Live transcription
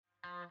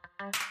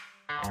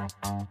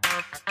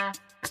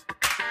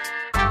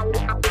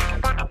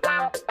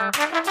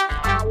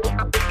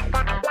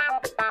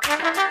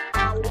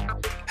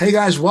Hey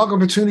guys, welcome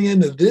for tuning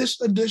in to this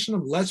edition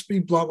of Let's Be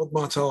Blunt with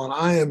Montel, and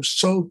I am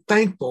so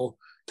thankful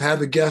to have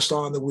the guest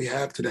on that we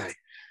have today.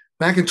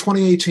 Back in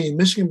 2018,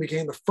 Michigan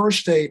became the first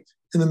state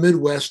in the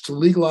Midwest to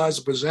legalize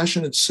the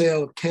possession and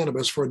sale of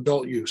cannabis for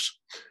adult use.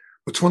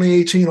 But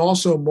 2018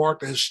 also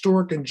marked a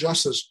historic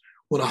injustice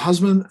when a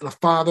husband and a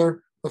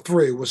father of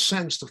three was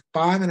sentenced to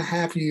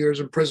 5.5 years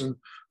in prison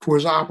for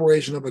his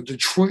operation of a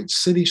Detroit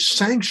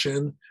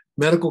City-sanctioned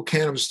medical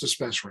cannabis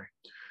dispensary.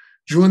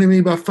 Joining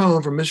me by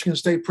phone from Michigan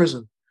State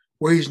Prison,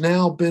 where he's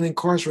now been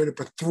incarcerated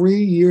for 3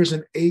 years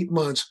and 8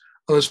 months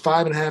of his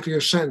 5.5-year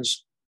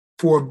sentence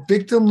for a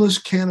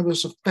victimless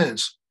cannabis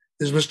offense,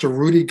 is Mr.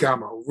 Rudi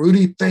Gammo.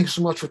 Rudi, thanks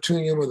so much for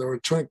tuning in with us,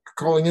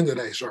 calling in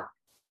today, sir.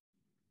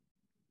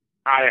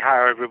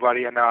 Hi,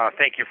 everybody, and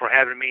thank you for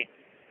having me.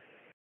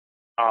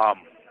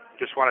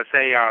 Just want to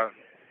say,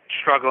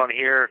 struggling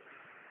here,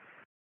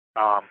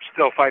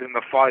 still fighting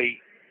the fight.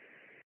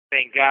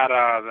 Thank God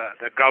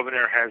the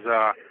governor has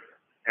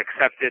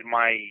accepted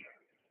my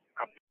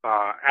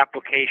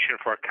application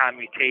for a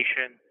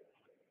commutation.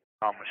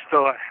 I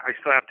still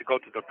have to go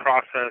through the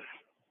process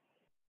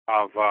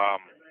of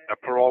the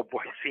parole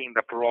board, seeing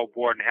the parole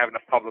board and having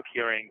a public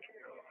hearing.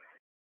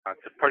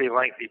 It's a pretty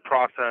lengthy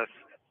process.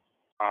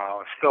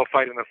 Still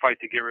fighting the fight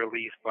to get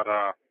released, but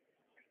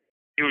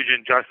huge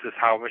injustice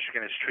how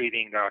Michigan is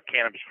treating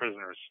cannabis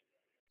prisoners.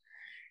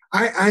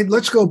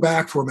 Let's go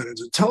back for a minute.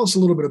 Tell us a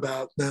little bit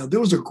about, now there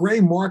was a gray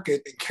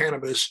market in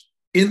cannabis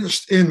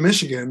in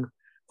Michigan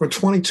from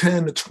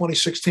 2010 to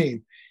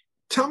 2016.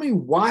 Tell me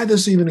why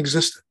this even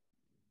existed.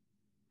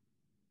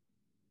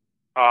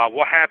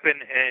 What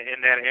happened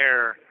in that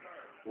era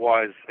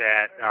was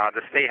that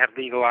the state had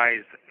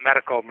legalized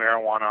medical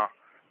marijuana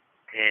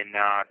in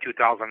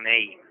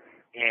 2008,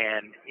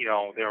 and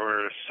there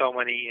were so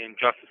many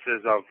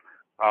injustices of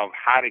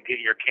how to get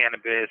your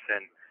cannabis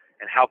and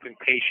helping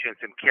patients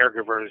and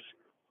caregivers,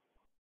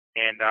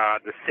 and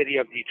the city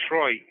of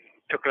Detroit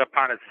took it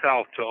upon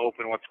itself to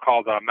open what's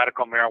called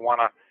medical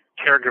marijuana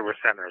caregiver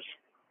centers.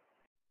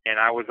 And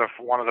I was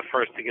one of the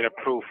first to get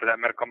approved for that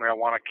medical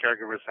marijuana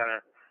caregiver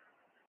center.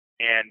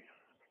 And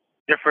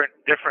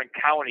different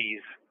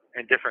counties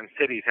and different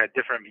cities had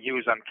different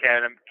views on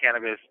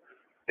cannabis.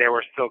 They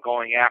were still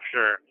going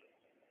after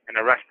and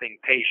arresting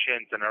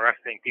patients and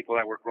arresting people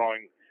that were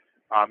growing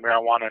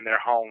marijuana in their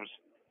homes.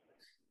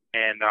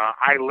 And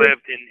I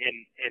lived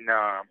in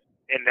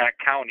that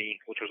county,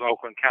 which was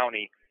Oakland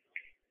County,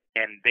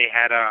 and they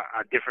had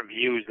a different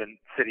views than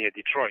the city of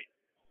Detroit.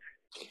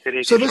 City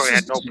of Detroit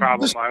had no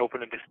problem. I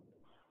opened it.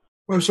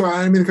 I'm sorry,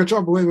 I didn't mean to cut you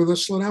off, but wait,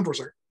 let's slow down for a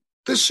second.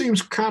 This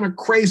seems kind of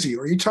crazy.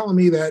 Are you telling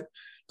me that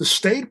the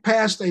state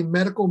passed a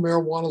medical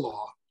marijuana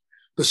law,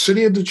 the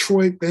city of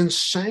Detroit then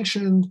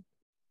sanctioned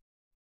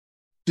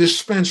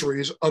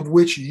dispensaries of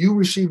which you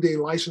received a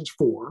license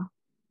for,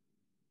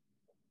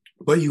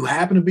 but you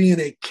happen to be in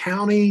a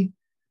county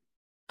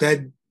that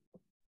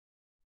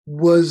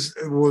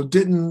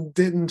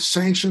didn't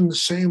sanction the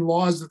same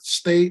laws that the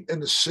state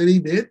and the city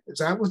did? Is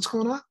that what's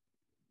going on?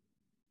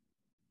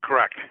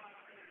 Correct.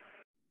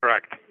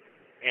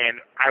 And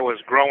I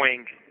was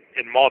growing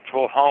in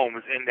multiple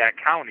homes in that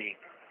county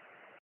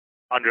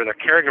under the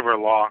caregiver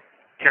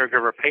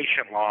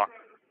patient law,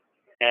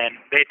 and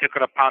they took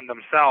it upon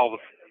themselves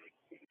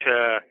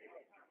to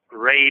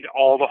raid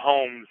all the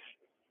homes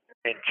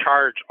and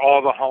charge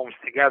all the homes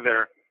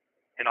together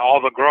and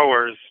all the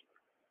growers,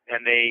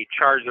 and they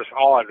charged us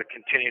all as a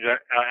continued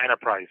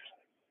enterprise.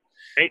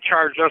 They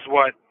charged us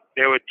what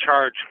they would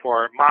charge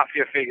for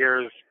mafia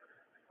figures,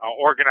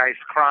 organized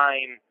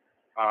crime,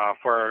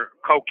 for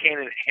cocaine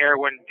and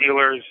heroin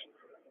dealers.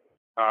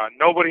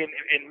 Nobody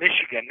in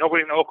Michigan,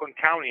 nobody in Oakland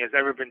County has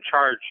ever been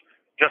charged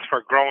just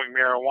for growing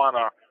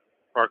marijuana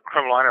for a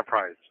criminal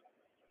enterprise.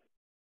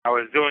 I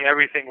was doing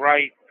everything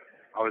right.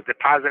 I was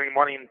depositing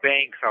money in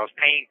banks. I was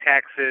paying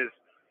taxes.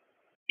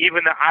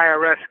 Even the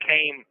IRS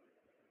came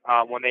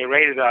when they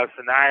raided us,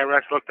 and the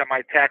IRS looked at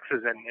my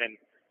taxes and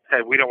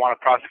said, "We don't want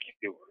to prosecute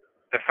you."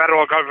 The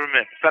federal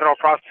government, federal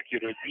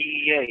prosecutor,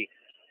 DEA,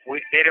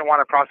 they didn't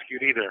want to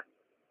prosecute either.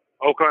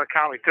 Oakland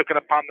County took it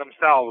upon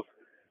themselves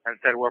and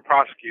said, "We'll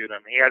prosecute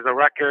him. He has a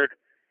record,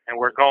 and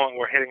we're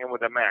hitting him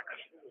with a max."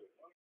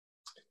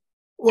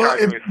 Well,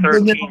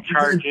 charging me 13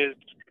 charges.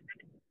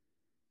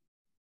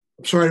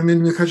 I'm sorry, I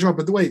didn't mean to cut you off,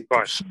 but wait.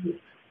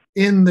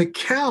 In the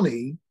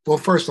county, well,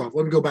 first off,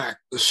 let me go back.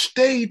 The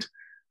state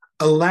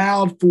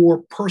allowed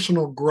for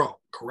personal grow,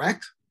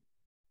 correct?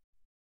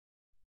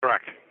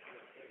 Correct.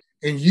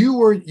 And you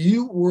were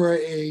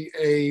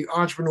a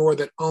entrepreneur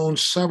that owned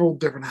several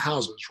different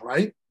houses,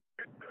 right?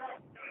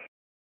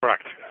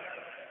 Correct.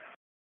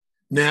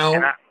 Now,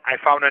 and I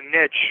found a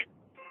niche.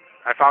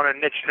 I found a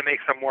niche to make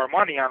some more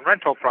money on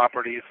rental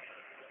properties.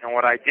 And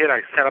what I did,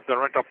 I set up the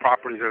rental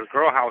properties as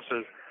grow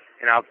houses,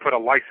 and I'll put a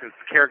licensed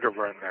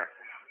caregiver in there.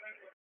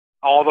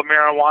 All the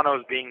marijuana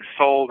was being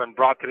sold and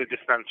brought to the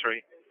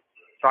dispensary.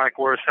 It's not like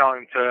we're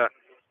selling to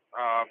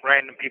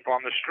random people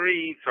on the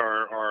streets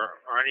or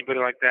anybody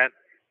like that.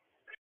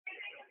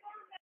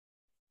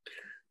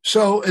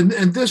 So,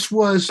 and this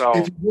was,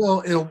 if you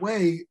will, in a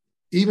way,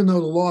 even though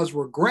the laws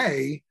were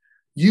gray,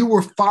 you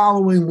were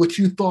following what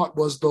you thought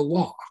was the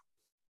law.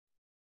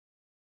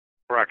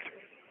 Correct.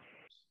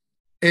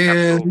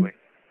 And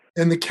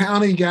the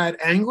county got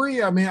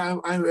angry. I mean,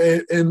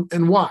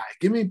 and why?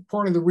 Give me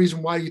part of the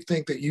reason why you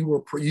think that you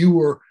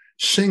were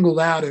singled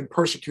out and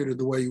persecuted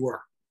the way you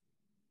were.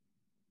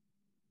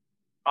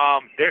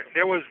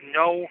 There was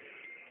no,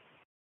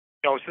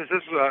 since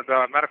this was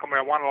the medical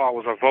marijuana law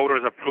was a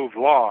voters approved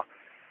law,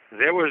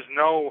 there was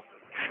no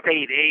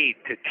state aid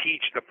to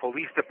teach the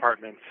police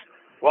departments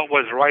what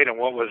was right and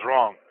what was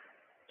wrong.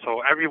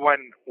 So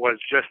everyone was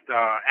just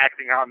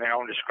acting out in their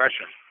own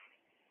discretion.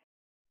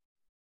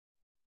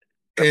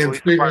 And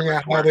figuring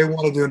out how they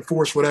wanted to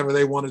enforce whatever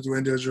they wanted to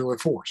individually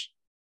enforce.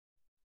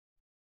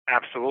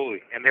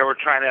 Absolutely. And they were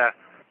trying to,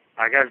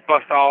 I guess,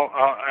 bust all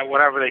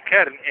whatever they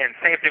could. And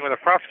same thing with the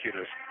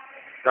prosecutors.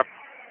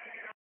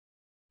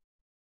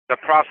 The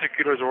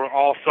prosecutors were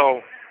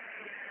also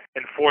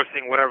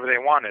enforcing whatever they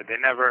wanted. They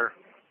never,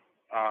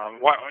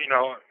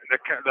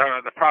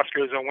 the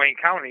prosecutors in Wayne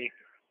County,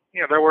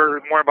 they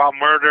were more about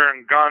murder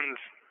and guns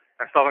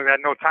and stuff like that.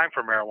 No time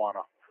for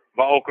marijuana.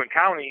 But Oakland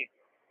County,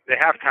 they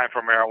have time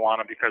for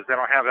marijuana because they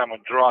don't have that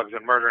much drugs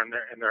and murder in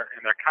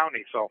their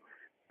county. So,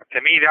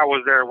 to me, that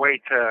was their way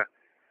to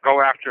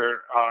go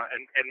after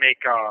and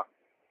make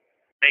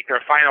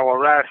their final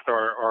arrest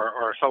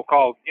or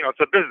so-called. It's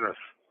a business.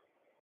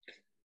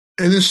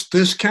 And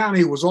this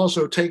county was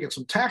also taking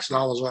some tax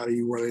dollars out of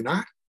you, were they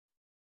not?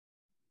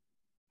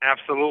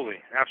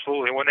 Absolutely,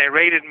 absolutely. When they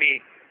raided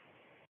me,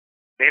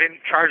 they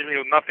didn't charge me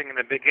with nothing in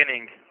the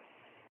beginning.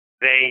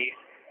 They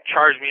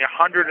charged me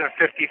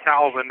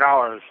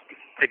 $150,000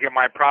 to get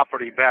my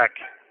property back.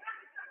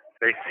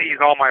 They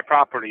seized all my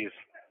properties.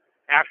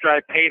 After I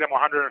paid them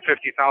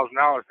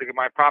 $150,000 to get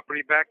my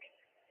property back,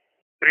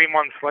 3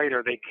 months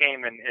later they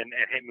came and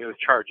hit me with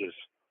charges.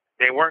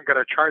 They weren't going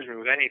to charge me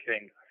with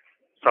anything,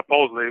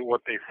 supposedly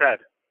what they said.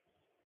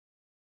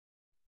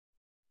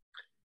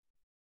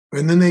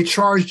 And then they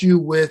charged you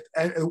with,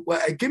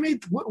 give me,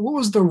 what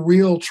was the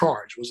real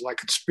charge? Was it like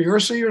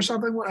conspiracy or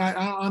something?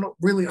 I don't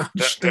really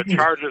understand. The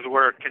charges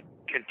were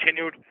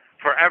continued.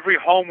 For every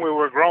home we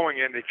were growing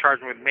in, they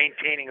charged me with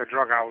maintaining a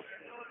drug house.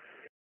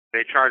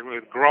 They charged me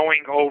with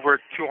growing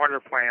over 200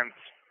 plants,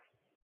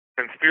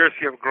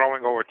 conspiracy of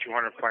growing over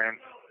 200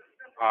 plants,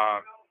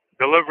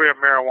 delivery of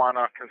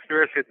marijuana,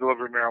 conspiracy to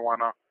deliver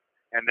marijuana,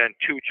 and then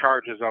 2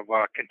 charges of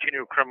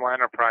continued criminal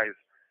enterprise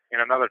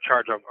and another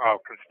charge of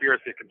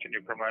conspiracy to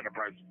continue criminal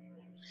enterprise.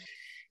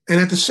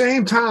 And at the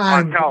same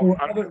time,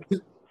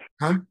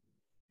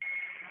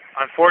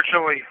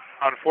 Unfortunately,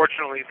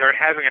 they're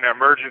having an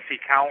emergency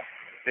count.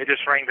 They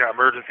just rang the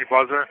emergency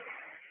buzzer.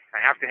 I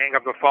have to hang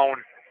up the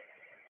phone.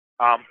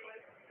 I'm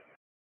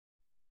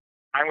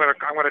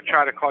gonna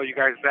try to call you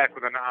guys back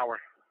within an hour.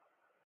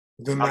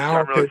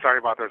 I'm really sorry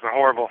about this. A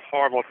horrible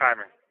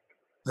timing.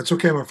 That's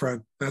okay, my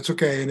friend. That's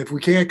okay. And if we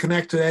can't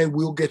connect today,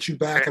 we'll get you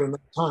back at another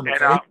time.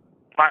 Okay? And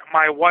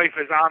my wife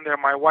is on there.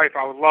 My wife,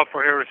 I would love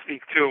for her to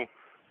speak too.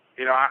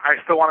 I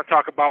still want to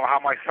talk about how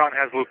my son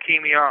has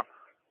leukemia,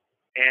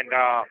 and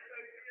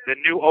the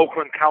new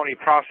Oakland County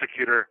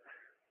prosecutor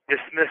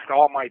dismissed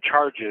all my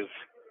charges,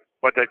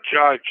 but the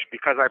judge,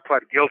 because I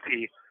pled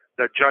guilty,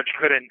 the judge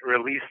couldn't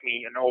release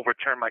me and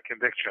overturn my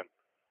conviction.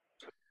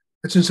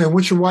 That's insane.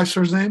 What's your wife's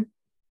first name?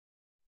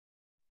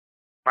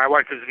 My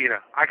wife is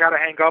Vita. I got to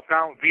hang up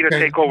now. Vita, okay.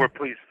 Take over,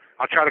 please.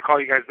 I'll try to call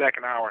you guys back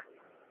in an hour.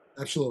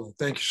 Absolutely.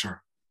 Thank you,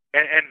 sir.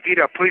 And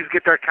Vita, please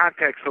get their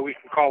contact so we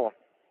can call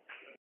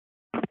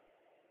them.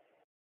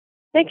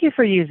 Thank you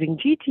for using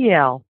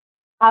GTL.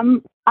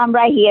 I'm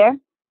right here.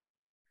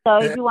 So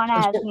if you want to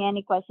ask me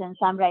any questions,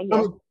 I'm right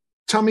here.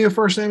 Tell me your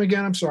first name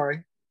again. I'm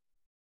sorry.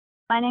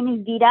 My name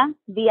is Vida,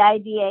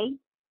 V-I-D-A,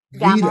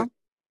 Gammo.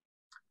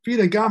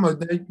 Vida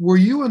Gammo. Were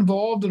you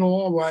involved at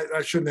all? Well,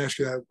 I shouldn't ask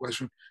you that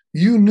question.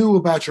 You knew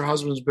about your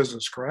husband's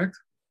business, correct?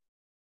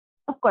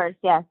 Of course,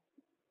 yes.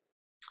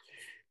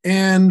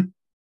 And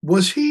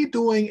was he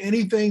doing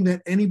anything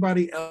that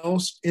anybody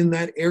else in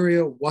that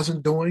area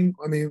wasn't doing?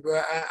 I mean,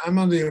 I'm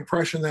under the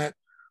impression that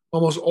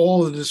almost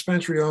all of the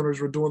dispensary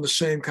owners were doing the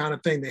same kind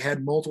of thing. They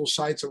had multiple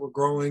sites that were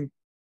growing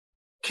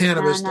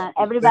cannabis. No,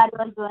 everybody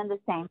was doing the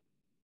same.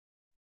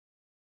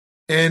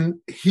 And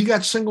he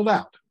got singled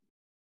out.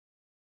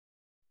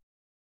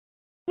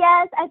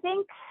 Yes, I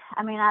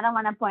don't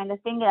want to point the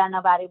finger at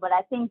nobody, but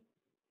I think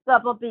a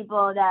couple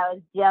people that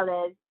was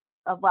jealous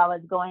of what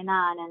was going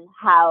on and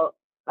how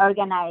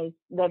organized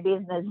their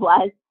business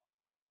was.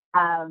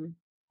 I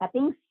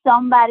think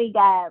somebody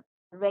got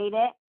raided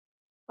a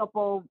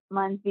couple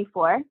months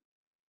before.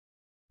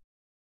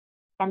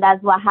 And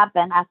that's what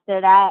happened.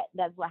 After that,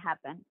 that's what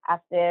happened.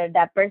 After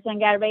that person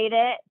got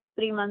raided,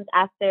 3 months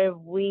after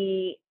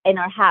in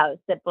our house,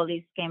 the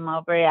police came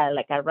over at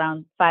like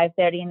around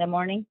 5:30 in the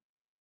morning.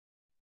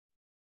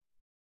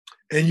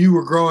 And you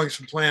were growing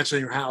some plants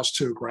in your house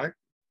too, correct?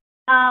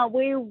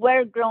 We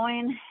were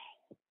growing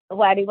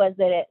what it was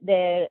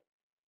the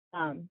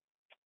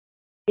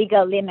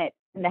legal limit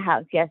in the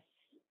house. Yes,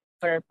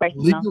 for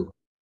personal.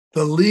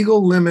 The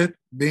legal limit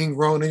being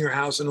grown in your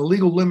house, and the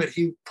legal limit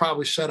he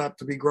probably set up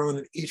to be grown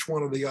in each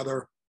one of the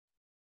other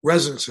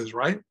residences,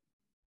 right?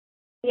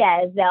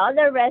 Yes, the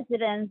other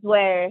residents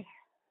were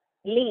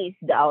leased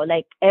though.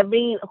 Like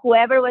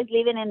whoever was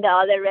living in the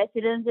other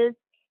residences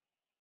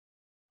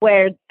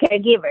were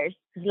caregivers,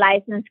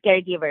 licensed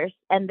caregivers,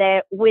 and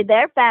they with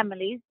their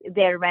families,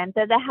 they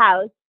rented the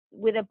house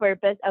with the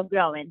purpose of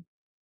growing.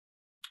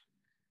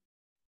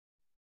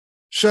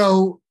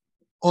 So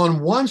on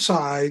one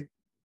side,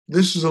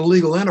 this is a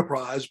legal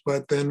enterprise,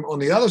 but then on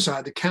the other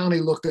side, the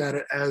county looked at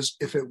it as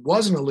if it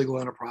wasn't a legal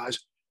enterprise.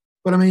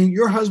 But I mean,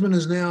 your husband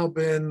has now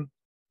been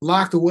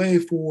locked away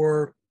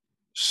for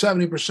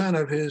 70%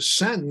 of his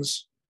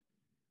sentence.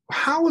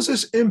 How has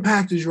this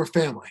impacted your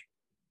family?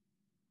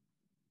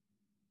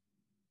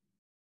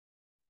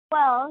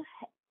 Well,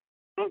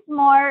 it's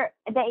more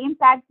the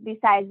impact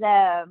besides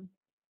the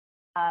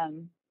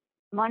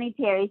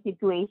monetary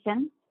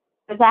situation.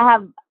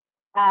 Because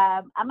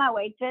I'm a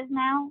waitress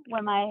now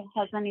when my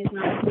husband is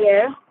not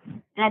here,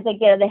 and I take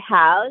care of the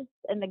house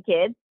and the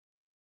kids.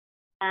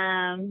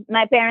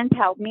 My parents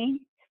help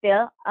me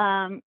still.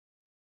 The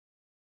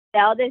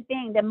other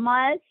thing, the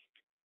most,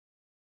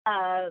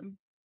 how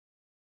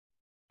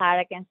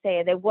I can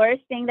say, the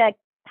worst thing that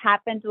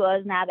happened to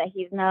us now that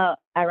he's not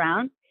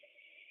around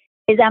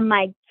is that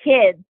my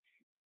kids,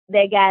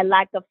 they got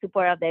lack of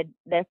support of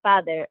their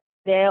father.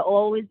 They're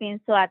always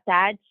been so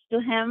attached to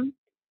him.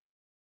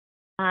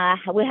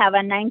 We have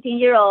a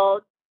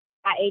 19-year-old,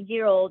 an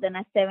 8-year-old, and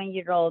a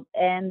 7-year-old.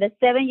 And the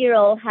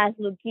 7-year-old has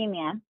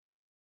leukemia.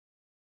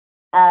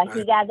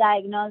 He got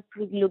diagnosed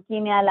with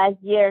leukemia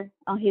last year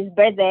on his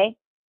birthday.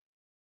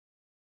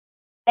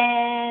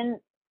 And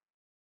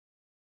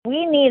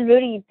we need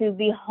Rudi to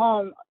be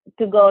home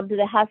to go to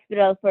the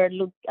hospital for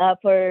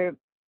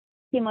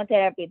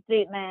chemotherapy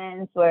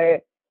treatments.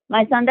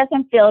 My son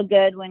doesn't feel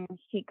good when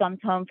he comes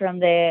home from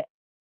the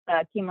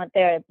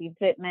chemotherapy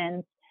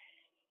treatments.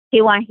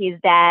 He wants his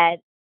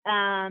dad.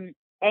 And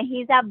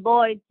he's a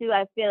boy too.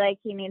 I feel like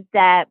he needs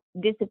that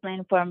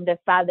discipline from the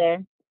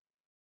father.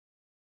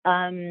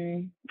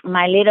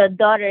 My little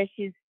daughter,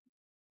 she's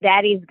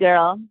daddy's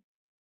girl.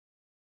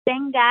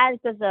 Thank God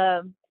because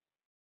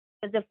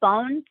the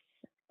phones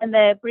in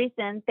the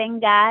prison,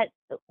 thank God,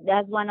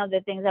 that's one of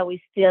the things that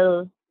we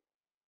still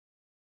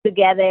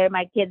together.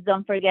 My kids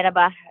don't forget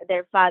about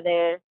their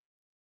father.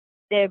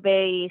 They're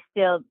very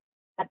still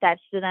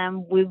attached to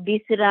them. We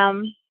visit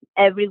them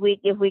every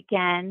week if we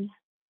can.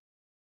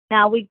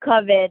 Now with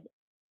COVID,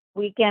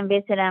 we can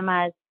visit them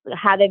as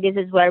how the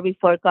visits were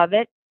before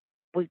COVID.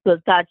 We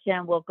could touch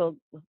them,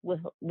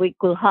 we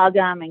could hug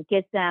them and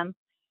kiss them.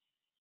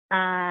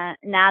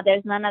 Now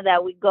there's none of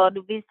that. We go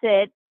to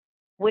visit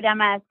with a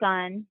mask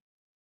on,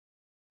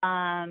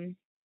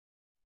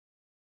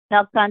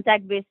 no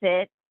contact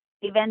visit,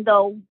 even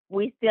though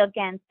we still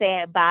can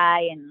say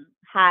bye and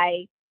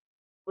hi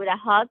with a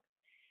hug.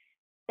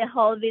 The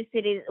whole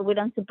visit is we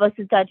don't supposed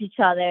to touch each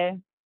other.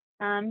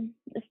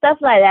 Stuff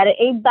like that.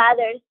 It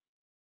bothers.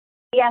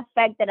 It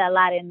affected a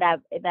lot in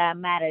that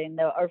matter in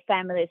our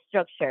family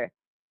structure.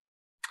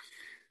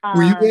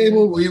 Were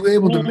you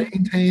able to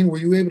maintain? Were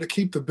you able to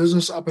keep the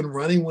business up and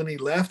running when he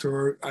left?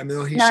 Or I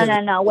know he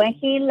said no. When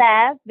he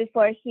left,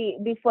 before he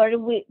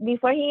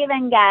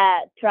even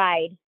got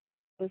tried,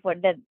 before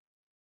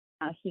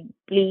his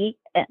plea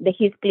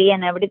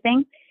and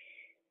everything,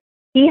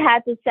 he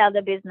had to sell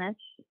the business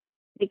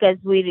because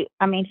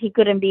he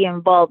couldn't be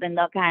involved in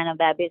that kind of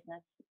that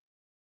business.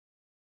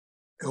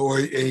 Or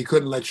he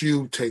couldn't let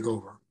you take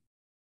over.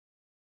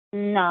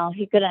 No,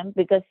 he couldn't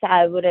because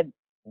I would have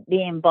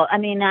been involved. I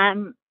mean,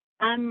 I'm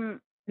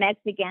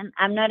Mexican.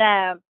 I'm not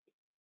a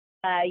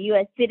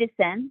U.S.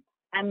 citizen.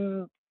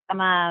 I'm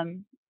a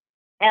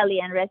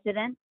alien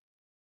resident,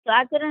 so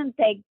I couldn't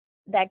take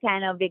that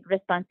kind of big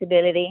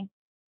responsibility,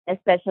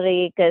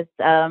 especially because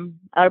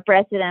our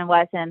president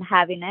wasn't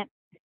having it,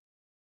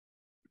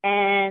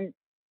 and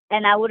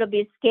I would have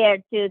been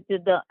scared to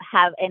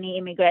have any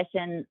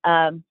immigration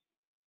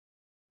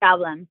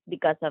problems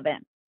because of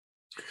it.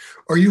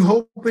 Are you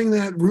hoping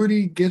that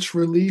Rudi gets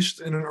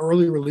released in an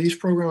early release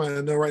program?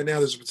 I know right now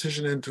there's a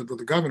petition into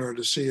the governor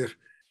to see if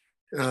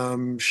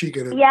she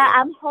could. Yeah,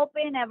 I'm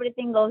hoping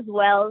everything goes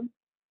well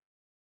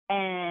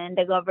and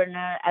the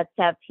governor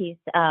accepts his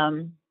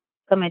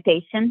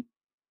commutation.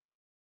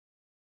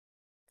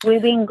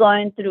 We've been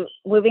going through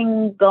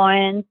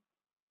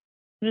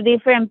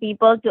different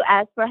people to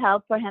ask for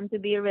help for him to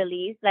be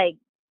released, like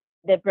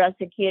the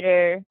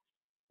prosecutor,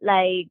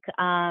 like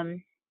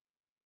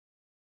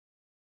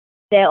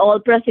the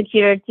old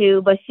prosecutor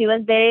too, but she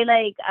was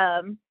very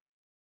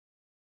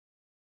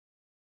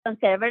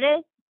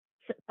conservative,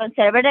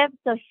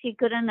 so she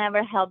couldn't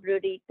ever help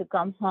Rudi to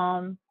come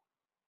home.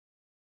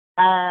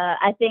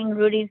 I think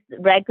Rudi's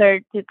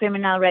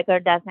criminal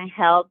record doesn't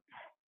help.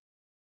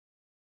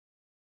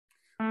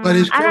 But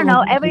I don't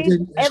know. Every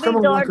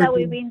door that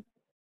we've been.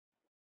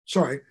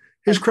 Sorry,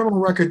 his criminal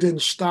record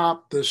didn't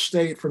stop the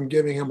state from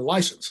giving him a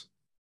license.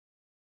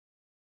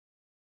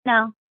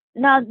 No,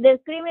 the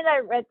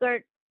criminal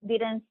record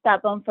didn't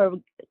stop him for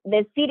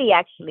the city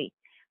actually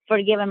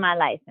for giving my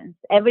license.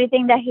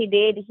 Everything that he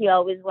did, he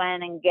always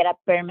went and get a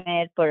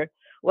permit for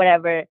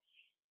whatever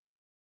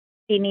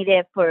he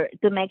needed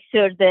to make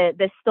sure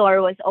the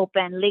store was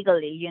open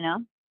legally,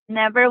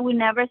 we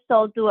never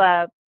sold to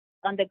a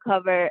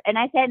undercover, and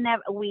I said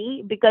never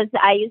because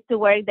I used to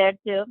work there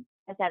too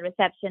as a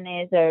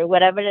receptionist or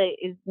whatever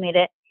is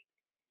needed.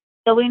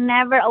 So we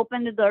never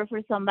opened the door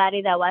for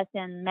somebody that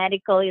wasn't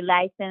medically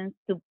licensed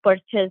to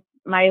purchase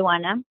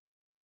marijuana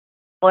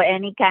or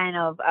any kind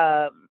of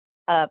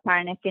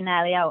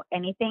paraphernalia or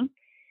anything.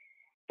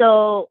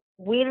 So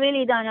we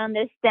really don't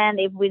understand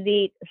if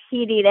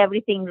he did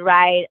everything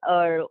right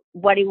or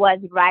what it was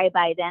right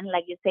by then.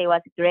 Like you say, it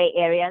was gray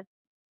areas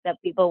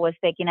that people was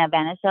taking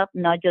advantage of,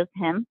 not just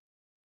him.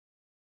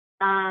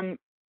 And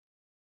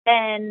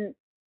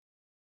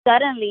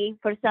suddenly,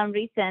 for some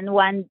reason,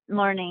 one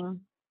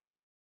morning,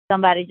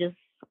 somebody just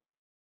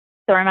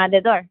threw him at the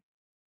door.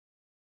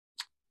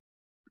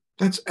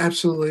 That's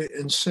absolutely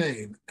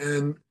insane.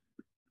 And,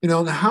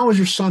 how is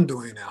your son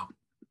doing now?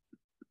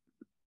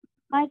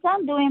 My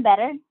son's doing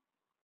better.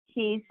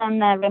 He's on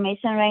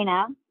remission right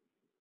now,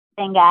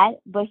 thank God.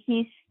 But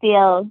he's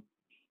still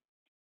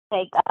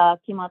take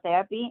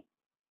chemotherapy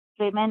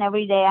treatment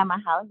every day at my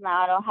house.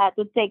 Now I don't have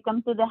to take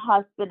him to the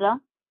hospital,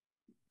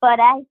 but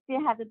I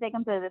still have to take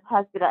him to the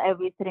hospital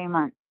every 3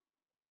 months.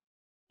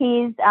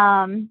 His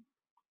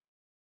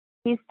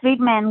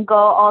treatment go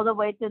all the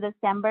way to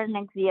December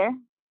next year,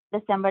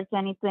 December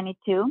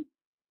 2022.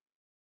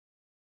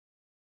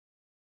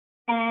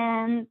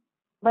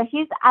 But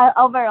he's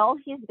overall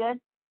he's good.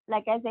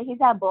 Like I said, he's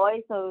a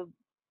boy, so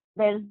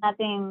there's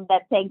nothing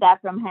that take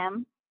that from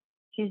him.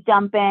 He's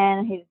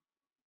jumping, he's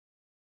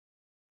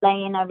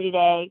playing every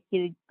day.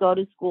 He go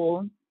to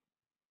school.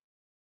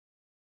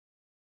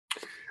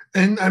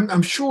 And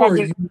I'm sure.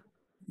 I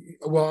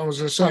was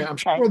going to say, I'm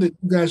sure that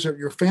you guys,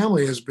 your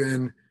family has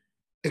been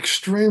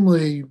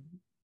extremely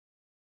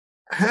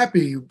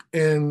happy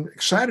and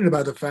excited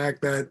about the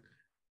fact that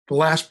the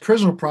Last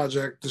Prisoner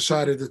Project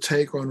decided to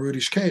take on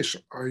Rudi's case.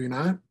 Are you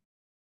not?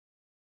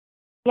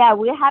 Yeah,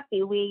 we're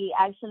happy. We've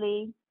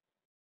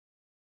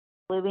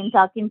been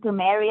talking to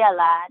Mary a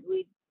lot.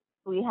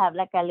 We have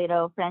like a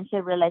little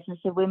friendship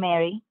relationship with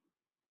Mary,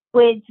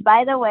 which,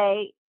 by the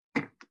way,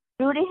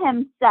 Rudi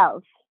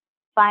himself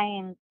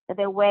finds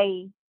the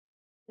way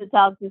to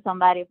talk to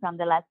somebody from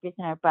the Last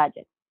Prisoner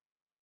Project.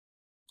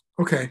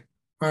 Okay.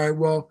 All right.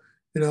 Well,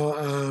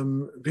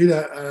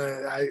 Vida,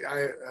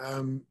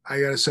 I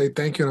got to say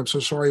thank you. And I'm so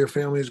sorry your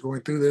family is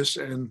going through this.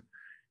 And,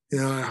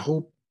 I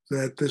hope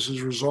that this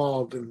is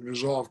resolved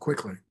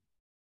quickly.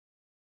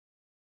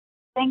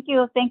 Thank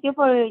you. Thank you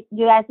for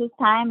you guys'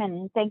 time,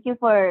 and thank you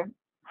for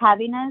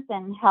having us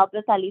and help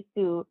us at least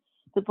to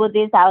put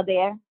this out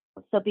there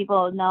so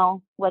people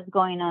know what's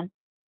going on.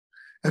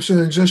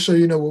 Absolutely. And just so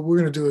you know, what we're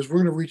going to do is we're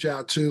going to reach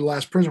out to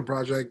Last Prison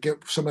Project, get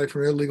somebody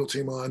from their legal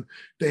team on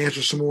to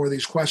answer some more of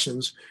these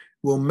questions.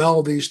 We'll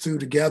meld these two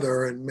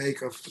together and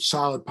make a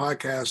solid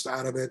podcast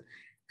out of it.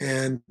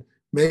 And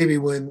maybe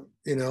when,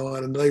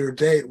 on a later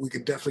date, we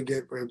can definitely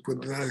get,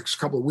 within the next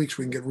couple of weeks,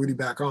 we can get Rudi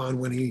back on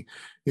when he,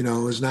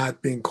 is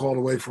not being called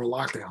away for a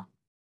lockdown.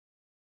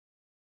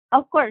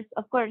 Of course.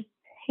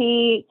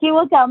 He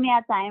will tell me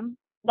at time.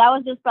 That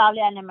was just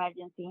probably an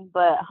emergency,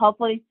 but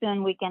hopefully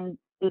soon we can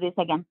do this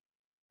again.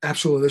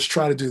 Absolutely. Let's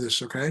try to do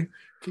this, okay?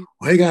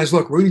 Well, hey, guys,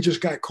 look, Rudi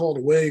just got called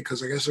away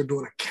because I guess they're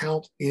doing a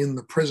count in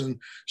the prison.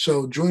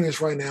 So joining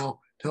us right now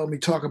to help me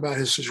talk about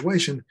his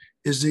situation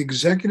is the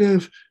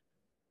executive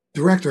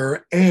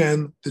director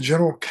and the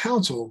general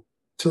counsel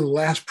to the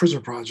Last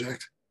Prison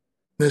Project,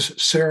 Miss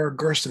Sarah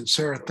Gersten.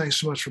 Sarah, thanks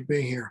so much for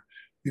being here.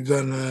 You've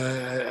done,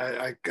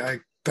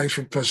 thanks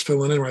for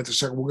filling in right this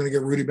second. We're going to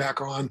get Rudi back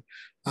on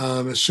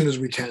as soon as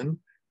we can.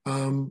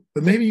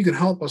 But maybe you can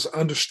help us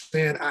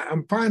understand.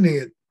 I'm finding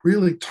it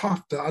really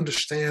tough to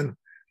understand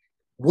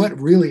what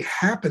really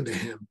happened to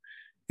him.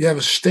 You have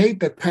a state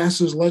that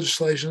passes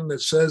legislation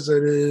that says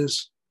that it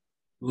is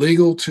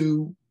legal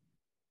to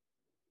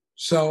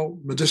sell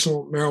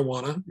medicinal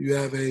marijuana. You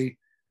have a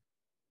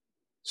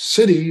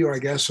city, or I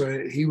guess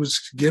he was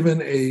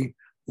given a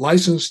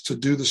license to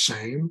do the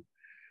same,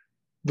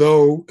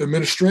 though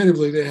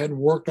administratively they hadn't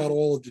worked out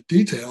all of the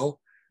detail,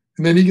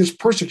 and then he gets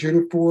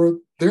persecuted for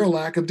their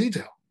lack of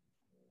detail.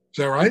 Is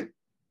that right?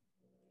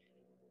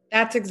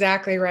 That's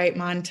exactly right,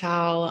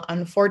 Montel.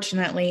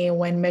 Unfortunately,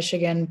 when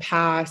Michigan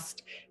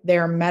passed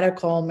their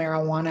Medical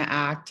Marijuana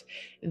Act,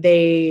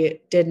 they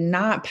did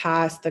not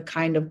pass the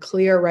kind of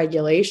clear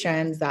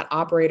regulations that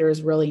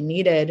operators really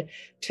needed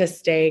to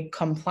stay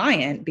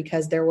compliant,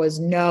 because there was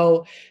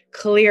no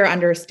clear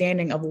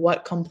understanding of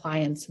what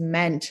compliance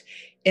meant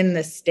in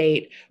the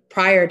state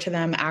prior to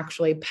them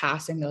actually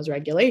passing those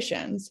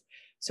regulations.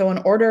 So in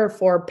order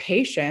for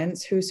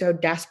patients who so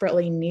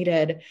desperately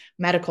needed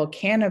medical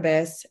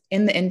cannabis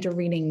in the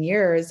intervening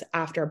years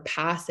after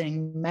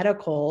passing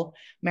medical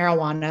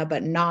marijuana,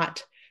 but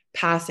not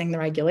passing the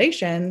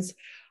regulations,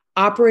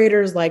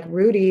 operators like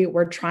Rudi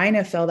were trying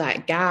to fill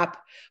that gap,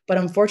 but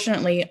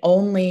unfortunately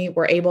only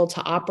were able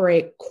to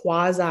operate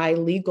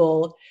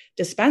quasi-legal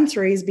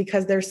dispensaries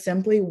because there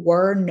simply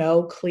were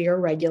no clear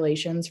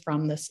regulations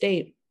from the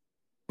state.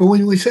 But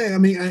when we say,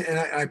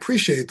 I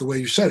appreciate the way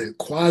you said it,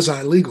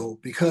 quasi-legal,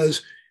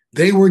 because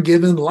they were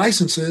given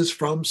licenses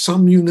from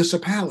some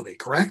municipality,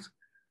 correct?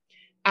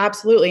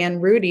 Absolutely.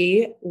 And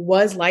Rudi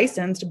was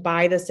licensed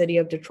by the city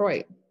of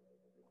Detroit.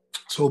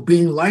 So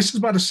being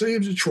licensed by the city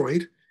of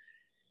Detroit,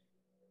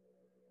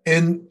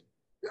 and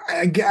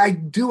I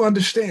do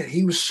understand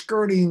he was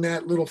skirting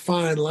that little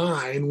fine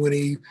line when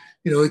he,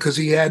 because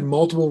he had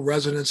multiple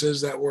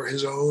residences that were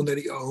his own that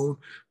he owned,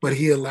 but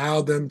he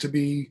allowed them to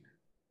be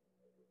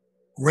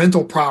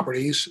rental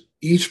properties.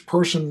 Each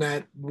person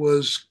that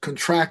was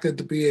contracted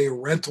to be a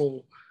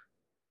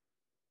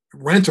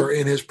renter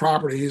in his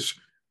properties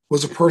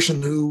was a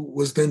person who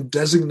was then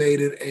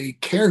designated a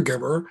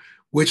caregiver,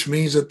 which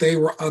means that they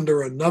were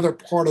under another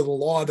part of the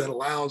law that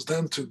allows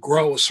them to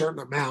grow a certain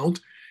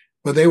amount,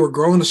 but they were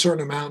growing a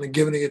certain amount and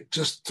giving it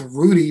just to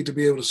Rudi to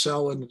be able to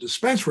sell in the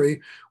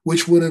dispensary,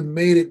 which would have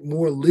made it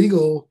more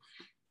legal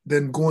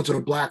than going to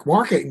the black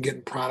market and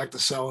getting product to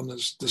sell in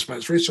this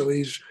dispensary. So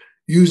he's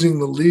using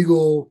the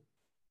legal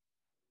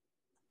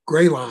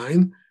gray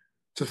line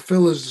to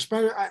fill his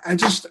dispensary.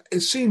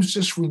 It seems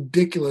just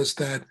ridiculous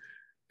that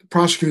the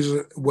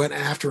prosecutors went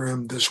after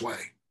him this way.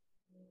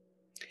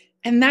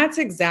 And that's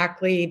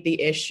exactly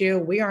the issue.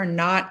 We are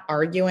not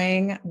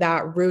arguing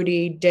that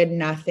Rudi did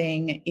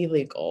nothing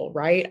illegal,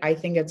 right? I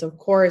think it's, of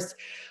course,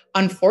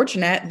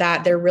 unfortunate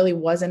that there really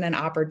wasn't an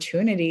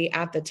opportunity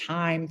at the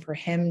time for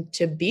him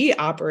to be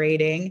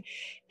operating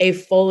a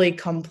fully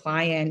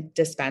compliant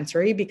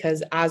dispensary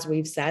because, as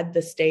we've said,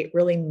 the state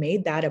really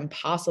made that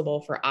impossible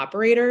for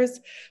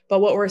operators. But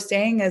what we're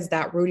saying is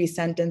that Rudi's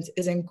sentence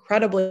is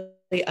incredibly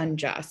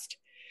unjust.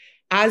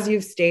 As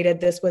you've stated,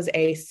 this was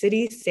a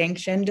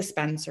city-sanctioned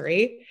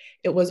dispensary.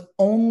 It was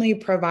only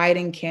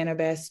providing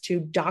cannabis to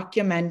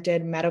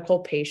documented medical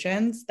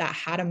patients that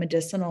had a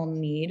medicinal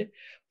need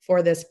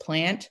for this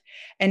plant.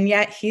 And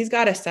yet he's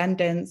got a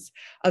sentence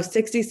of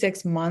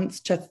 66 months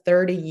to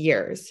 30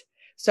 years.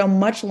 So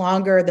much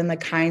longer than the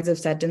kinds of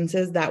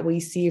sentences that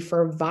we see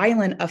for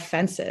violent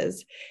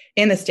offenses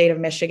in the state of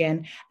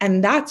Michigan.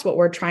 And that's what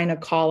we're trying to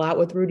call out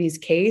with Rudi's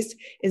case,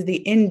 is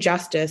the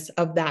injustice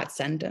of that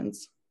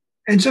sentence.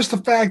 And just the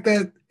fact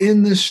that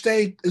in this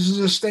state, this is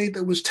a state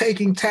that was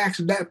taking tax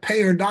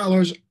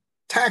dollars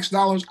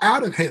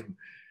out of him.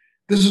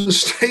 This is a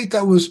state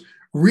that was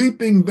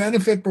reaping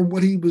benefit from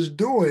what he was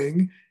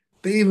doing.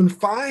 They even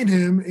fined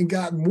him and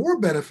got more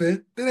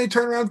benefit. Then they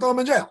turn around and throw him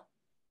in jail.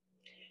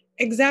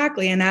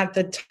 Exactly. And at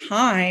the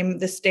time,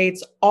 the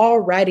state's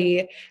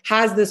already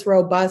has this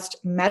robust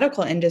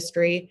medical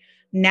industry.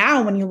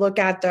 Now, when you look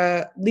at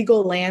the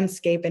legal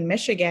landscape in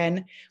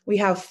Michigan, we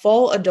have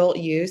full adult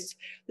use.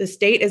 The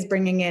state is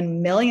bringing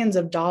in millions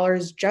of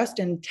dollars just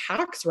in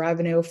tax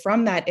revenue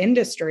from that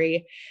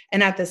industry,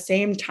 and at the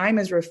same time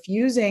is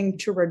refusing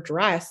to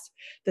redress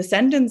the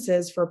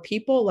sentences for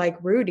people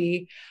like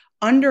Rudi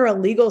under a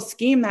legal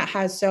scheme that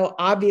has so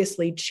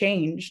obviously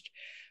changed,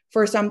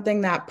 for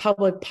something that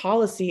public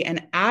policy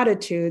and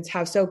attitudes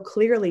have so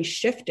clearly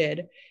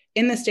shifted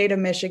in the state of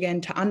Michigan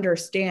to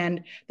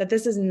understand that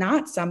this is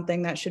not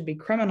something that should be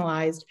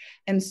criminalized,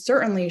 and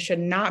certainly should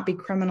not be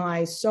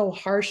criminalized so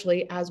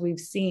harshly as we've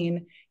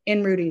seen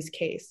in Rudi's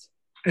case.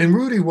 And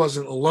Rudi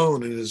wasn't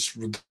alone in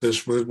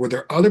this. Were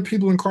there other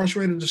people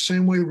incarcerated the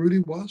same way Rudi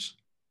was?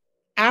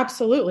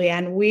 Absolutely.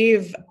 And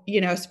we've,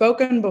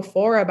 spoken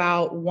before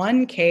about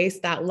one case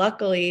that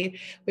luckily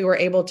we were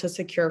able to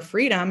secure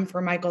freedom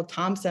for Michael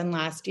Thompson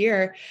last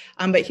year.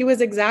 But he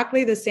was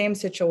exactly the same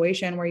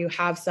situation where you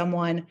have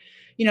someone,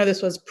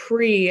 this was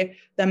pre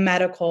the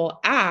medical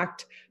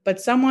act,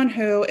 but someone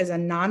who is a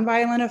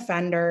nonviolent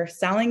offender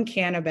selling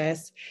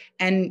cannabis.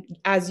 And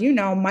as you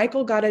know,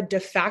 Michael got a de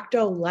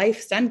facto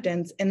life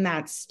sentence in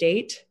that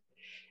state.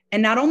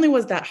 And not only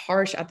was that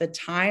harsh at the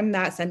time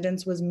that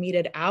sentence was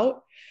meted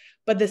out,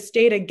 but the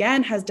state,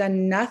 again, has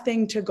done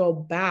nothing to go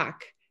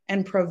back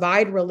and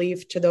provide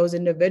relief to those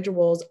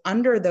individuals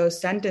under those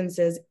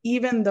sentences,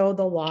 even though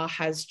the law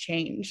has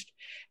changed.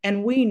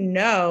 And we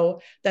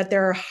know that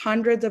there are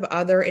hundreds of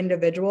other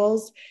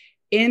individuals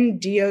in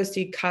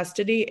DOC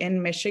custody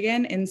in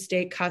Michigan, in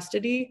state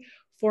custody,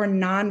 for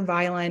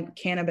nonviolent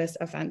cannabis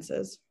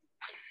offenses.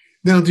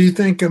 Now, do you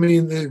think,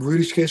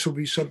 Rudi's case will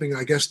be something,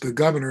 I guess the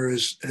governor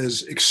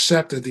has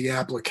accepted the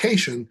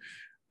application.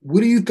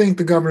 What do you think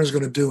the governor is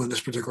going to do in this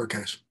particular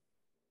case?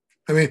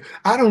 I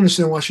don't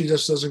understand why she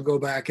just doesn't go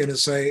back in and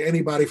say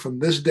anybody from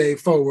this day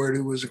forward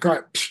who was a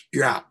crime,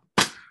 you're out.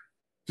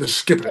 Just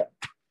skip it.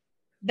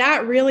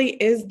 That really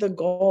is the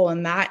goal,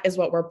 and that is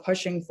what we're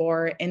pushing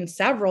for in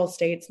several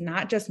states,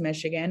 not just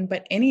Michigan,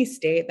 but any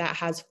state that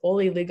has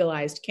fully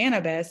legalized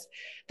cannabis.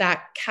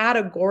 That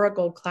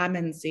categorical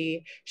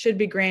clemency should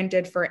be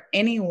granted for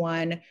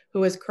anyone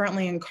who is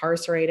currently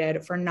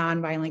incarcerated for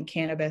nonviolent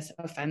cannabis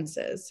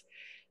offenses.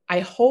 I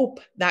hope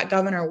that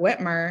Governor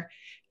Whitmer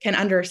can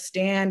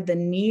understand the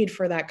need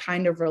for that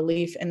kind of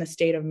relief in the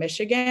state of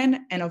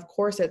Michigan. And of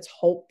course, it's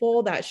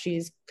hopeful that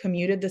she's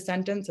commuted the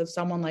sentence of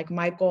someone like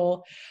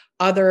Michael,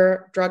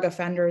 other drug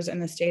offenders in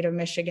the state of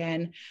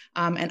Michigan.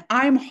 And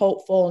I'm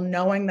hopeful,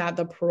 knowing that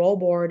the parole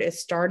board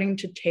is starting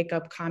to take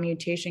up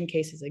commutation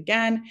cases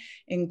again,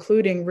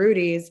 including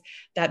Rudi's,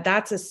 that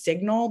that's a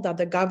signal that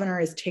the governor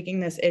is taking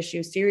this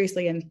issue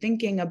seriously and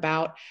thinking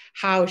about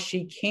how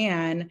she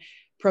can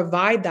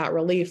provide that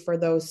relief for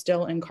those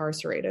still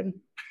incarcerated.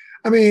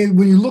 I mean,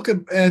 when you look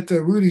at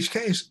Rudi's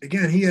case,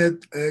 again, he had,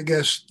 I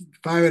guess,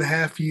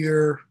 5.5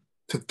 years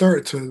to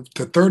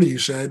 30, you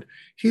said.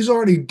 He's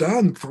already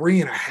done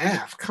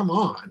 3.5. Come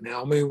on.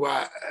 Now, I mean,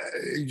 why,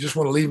 you just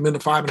want to leave him in the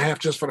 5.5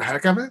 just for the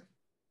heck of it?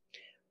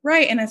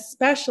 Right. And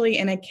especially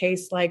in a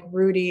case like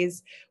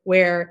Rudi's,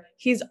 where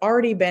he's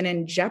already been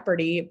in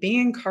jeopardy, being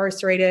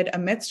incarcerated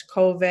amidst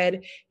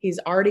COVID. He's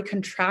already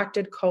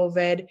contracted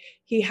COVID.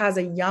 He has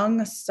a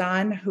young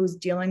son who's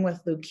dealing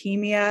with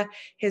leukemia.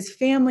 His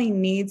family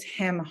needs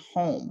him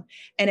home.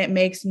 And it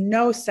makes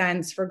no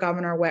sense for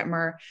Governor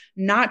Whitmer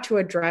not to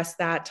address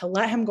that, to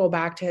let him go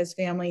back to his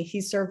family.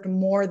 He served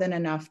more than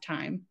enough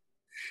time.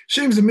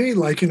 Seems to me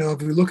like,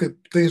 if we look at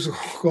things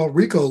called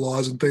RICO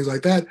laws and things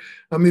like that,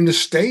 I mean, the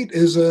state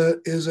is a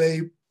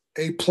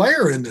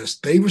player in this.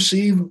 They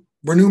receive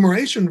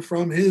remuneration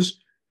from his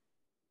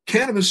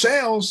cannabis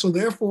sales, so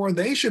therefore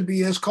they should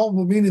be as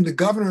culpable, meaning the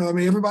governor, I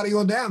mean, everybody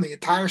on down, the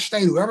entire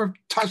state, whoever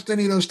touched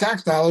any of those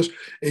tax dollars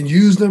and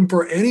used them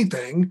for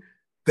anything,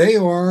 they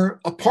are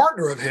a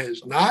partner of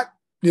his, not,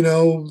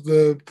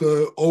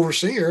 the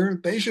overseer.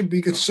 They should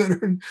be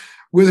considered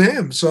with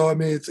him. So, I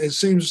mean, it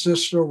seems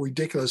just so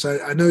ridiculous.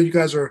 I know you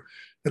guys are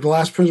at the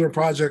Last Prisoner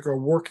Project are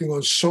working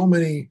on so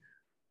many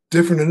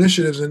different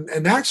initiatives.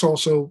 And that's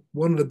also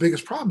one of the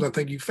biggest problems I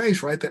think you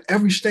face, right? That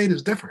every state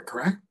is different,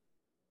 correct?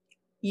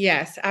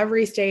 Yes,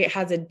 every state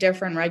has a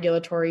different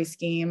regulatory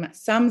scheme.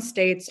 Some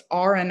states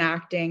are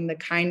enacting the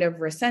kind of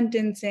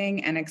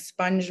resentencing and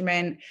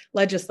expungement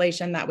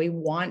legislation that we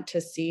want to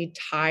see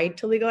tied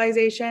to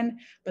legalization,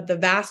 but the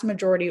vast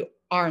majority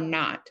are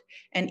not.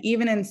 And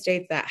even in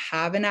states that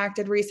have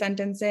enacted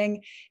resentencing,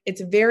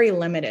 it's very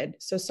limited.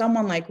 So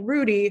someone like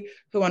Rudi,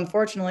 who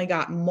unfortunately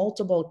got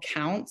multiple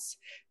counts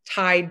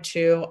tied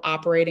to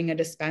operating a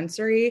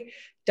dispensary,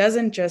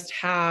 doesn't just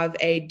have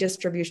a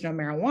distribution of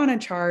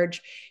marijuana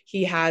charge.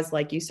 He has,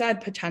 like you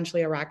said,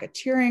 potentially a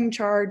racketeering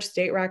charge,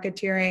 state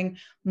racketeering,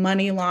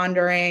 money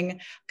laundering,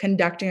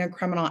 conducting a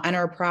criminal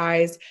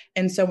enterprise.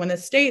 And so when the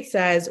state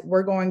says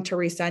we're going to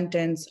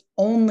resentence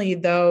only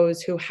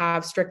those who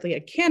have strictly a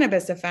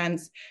cannabis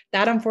offense,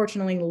 that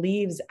unfortunately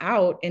leaves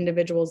out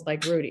individuals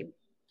like Rudi.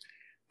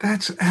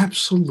 That's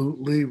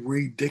absolutely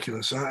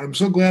ridiculous. I'm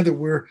so glad that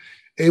we're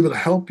able to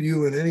help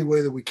you in any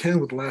way that we can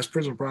with the Last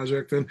Prison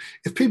Project. And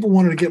if people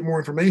wanted to get more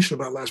information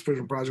about Last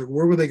Prison Project,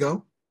 where would they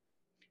go?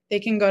 They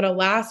can go to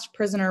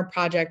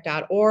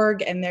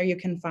lastprisonerproject.org, and there you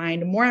can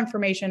find more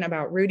information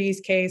about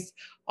Rudi's case,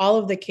 all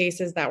of the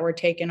cases that were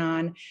taken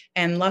on,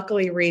 and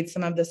luckily read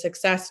some of the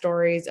success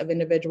stories of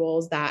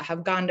individuals that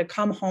have gotten to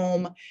come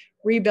home,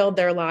 rebuild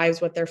their lives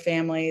with their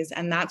families.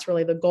 And that's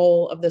really the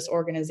goal of this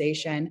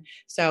organization.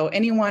 So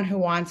anyone who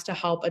wants to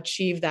help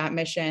achieve that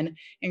mission,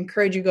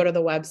 encourage you to go to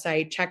the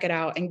website, check it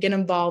out, and get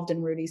involved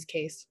in Rudi's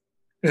case.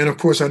 And of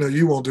course, I know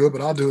you won't do it,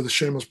 but I'll do the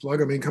shameless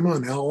plug. I mean, come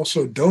on now,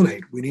 also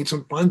donate. We need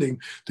some funding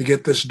to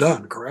get this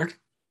done, correct?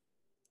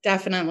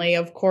 Definitely.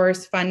 Of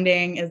course,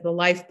 funding is the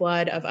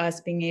lifeblood of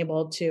us being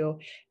able to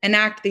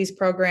enact these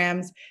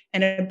programs.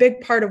 And a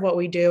big part of what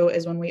we do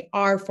is when we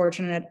are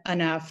fortunate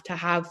enough to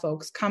have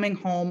folks coming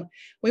home,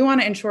 we want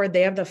to ensure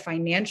they have the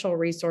financial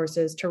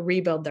resources to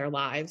rebuild their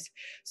lives.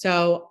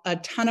 So a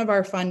ton of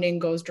our funding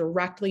goes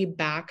directly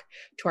back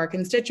to our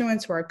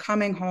constituents who are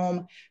coming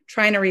home,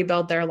 trying to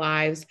rebuild their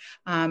lives.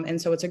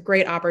 And so it's a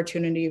great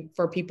opportunity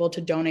for people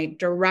to donate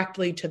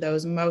directly to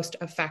those most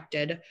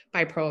affected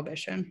by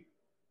prohibition.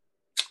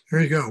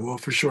 There you go. Well,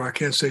 for sure. I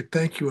can't say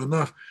thank you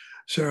enough,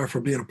 Sarah,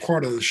 for being a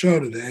part of the show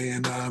today.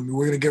 And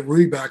we're going to get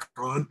Rudi back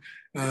on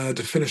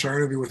to finish our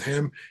interview with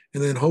him.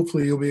 And then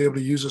hopefully you'll be able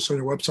to use this on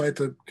your website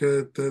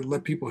to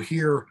let people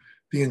hear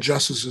the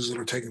injustices that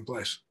are taking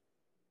place.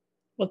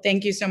 Well,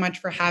 thank you so much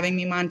for having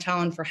me,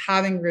 Montel, and for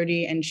having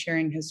Rudi and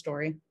sharing his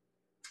story.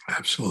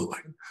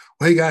 Absolutely.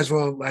 Well, hey, guys,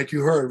 well, like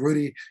you heard,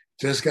 Rudi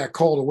just got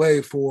called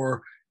away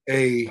for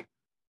a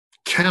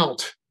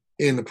count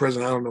in the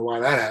prison. I don't know why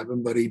that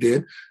happened, but he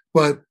did.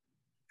 But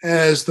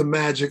as the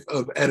magic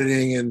of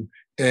editing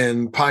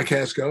and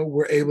podcasts go,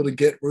 we're able to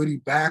get Rudi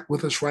back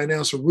with us right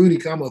now. So Rudi,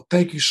 Gammo,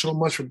 thank you so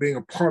much for being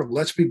a part of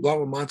Let's Be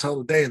Blunt with Montel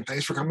today. And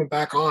thanks for coming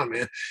back on,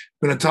 man.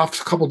 Been a tough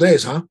couple of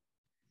days, huh?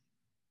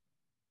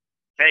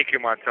 Thank you,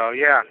 Montel.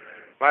 Yeah.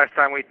 Last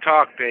time we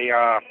talked, they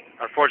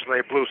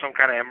unfortunately blew some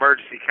kind of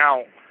emergency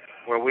count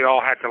where we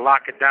all had to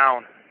lock it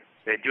down.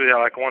 They do that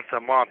like once a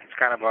month. It's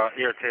kind of an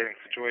irritating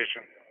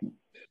situation.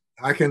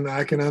 I can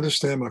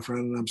understand, my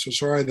friend, and I'm so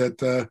sorry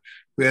that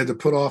we had to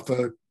put off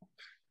the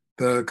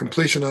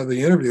completion of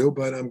the interview,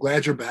 but I'm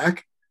glad you're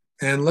back.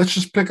 And let's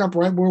just pick up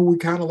right where we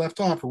kind of left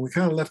off. And we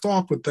kind of left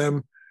off with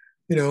them,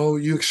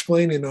 you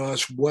explaining to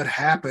us what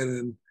happened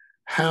and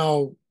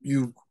how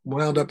you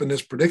wound up in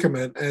this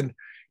predicament. And,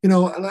 I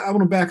want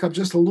to back up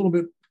just a little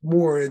bit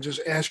more and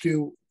just ask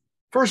you,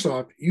 first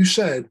off, you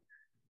said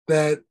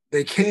that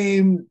they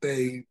came,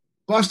 they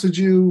busted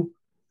you,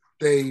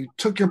 they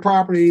took your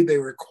property, they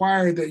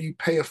required that you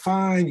pay a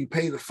fine, you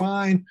pay the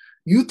fine.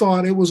 You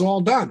thought it was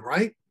all done,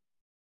 right?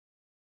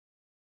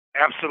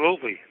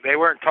 Absolutely. They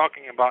weren't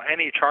talking about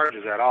any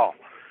charges at all.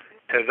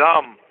 To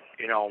them,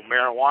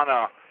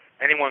 marijuana,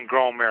 anyone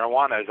growing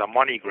marijuana is a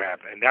money grab,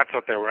 and that's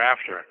what they were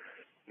after.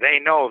 They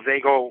know if they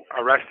go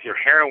arrest your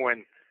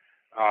heroin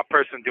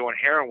person doing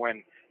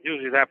heroin,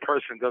 usually that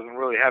person doesn't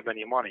really have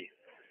any money.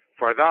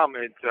 For them,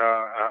 it's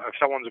if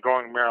someone's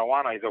growing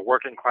marijuana, he's a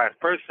working class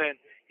person.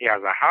 He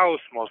has a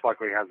house, most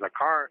likely has a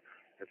car.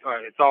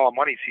 It's all a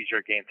money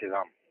seizure game to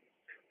them.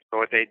 So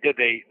what they did,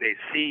 they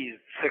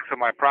seized 6 of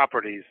my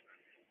properties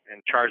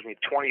and charged me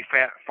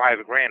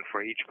 25 grand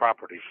for each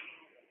property.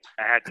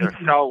 I had to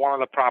sell one of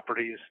the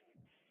properties.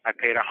 I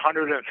paid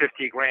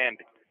 150 grand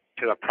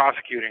to the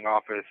prosecuting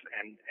office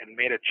and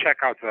made a check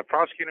out to the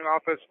prosecuting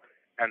office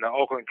and the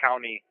Oakland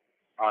County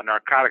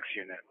narcotics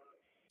unit.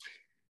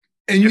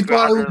 And you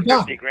thought it was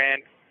done?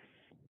 Grand.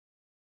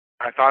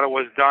 I thought it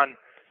was done.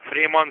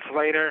 3 months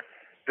later,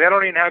 they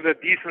don't even have the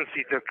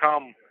decency to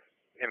come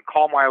and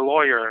call my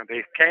lawyer.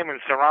 They came and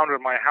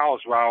surrounded my house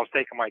while I was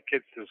taking my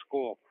kids to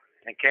school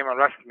and came and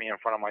arrested me in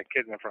front of my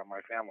kids, in front of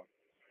my family.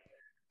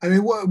 I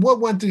mean, what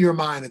went through your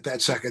mind at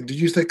that second? Did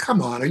you think,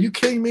 come on, are you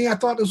kidding me? I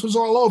thought this was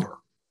all over.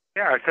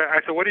 Yeah, I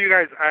said, what do you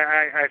guys,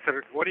 I said,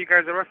 what are you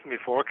guys arresting me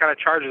for? What kind of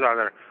charges are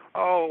there?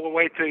 Oh, we'll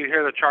wait till you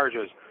hear the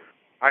charges.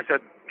 I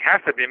said, it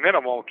has to be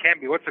minimal. It can't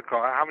be, what's it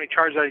called? How many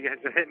charges are you guys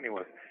hitting me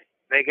with?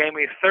 They gave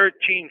me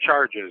 13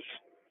 charges.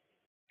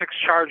 6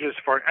 charges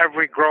for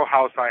every grow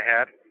house I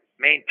had,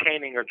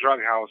 maintaining a drug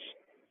house,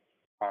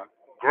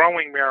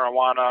 growing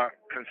marijuana,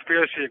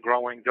 conspiracy to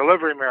growing,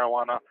 delivering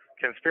marijuana,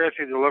 conspiracy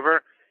to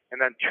deliver, and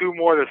then 2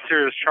 more of the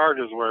serious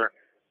charges were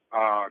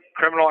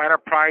criminal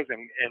enterprise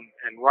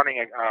and running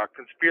a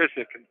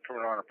conspiracy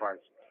criminal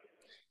enterprise,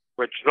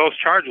 which those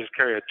charges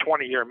carry a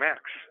 20-year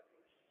max.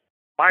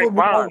 My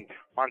bond,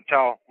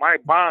 Montel, my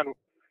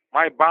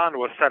bond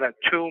was set at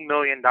 $2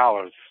 million.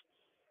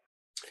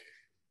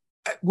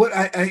 What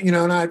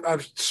and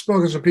I've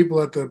spoken to some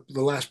people at the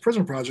last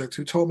prison project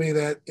who told me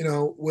that,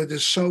 what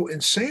is so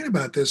insane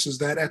about this is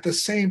that at the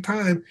same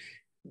time,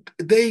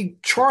 they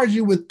charge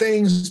you with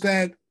things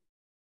that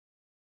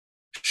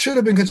should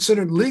have been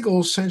considered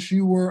legal since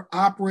you were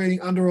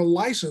operating under a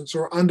license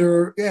or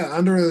under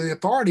the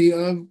authority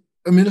of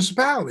a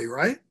municipality,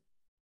 right?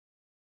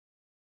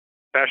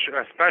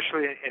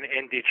 Especially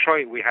in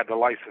Detroit, we had the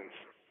license.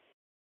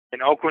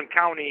 In Oakland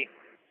County,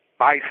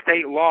 by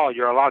state law,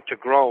 you're allowed to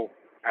grow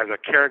as a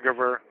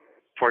caregiver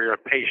for your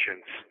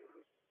patients.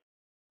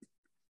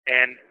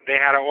 And they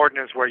had an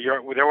ordinance where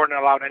they weren't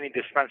allowed any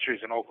dispensaries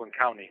in Oakland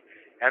County.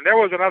 And there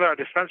was another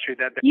dispensary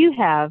that... You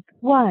have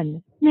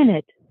 1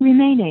 minute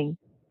remaining.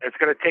 It's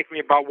going to take me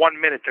about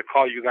 1 minute to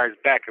call you guys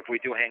back if we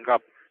do hang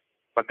up.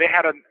 But they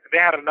had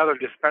another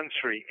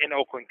dispensary in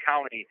Oakland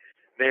County.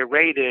 They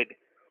raided,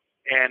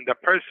 and the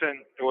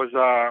person was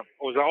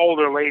an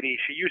older lady.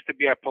 She used to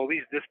be a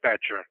police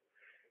dispatcher.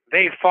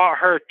 They fought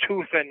her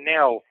tooth and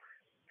nail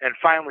and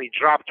finally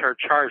dropped her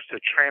charge to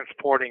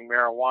transporting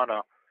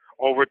marijuana.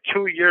 Over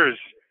 2 years,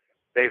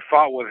 they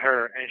fought with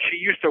her, and she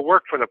used to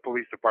work for the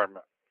police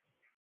department.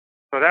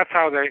 So that's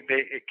how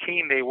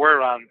keen they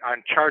were on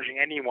charging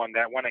anyone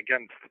that went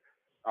against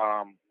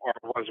or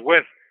was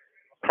with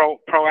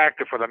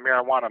proactive for the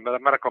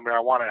Medical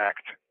Marijuana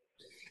Act.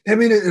 I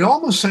mean, it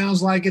almost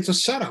sounds like it's a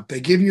setup. They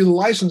give you the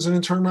license and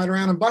then turn right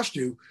around and bust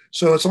you.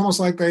 So it's almost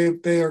like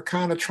they are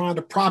kind of trying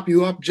to prop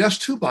you up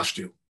just to bust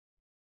you.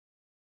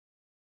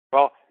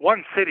 Well,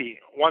 one city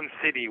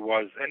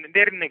was, and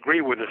they didn't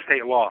agree with the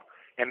state law.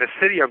 And the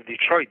city of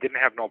Detroit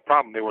didn't have no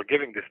problem. They were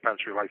giving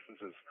dispensary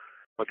licenses.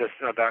 But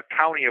the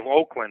county of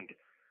Oakland,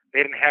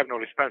 they didn't have no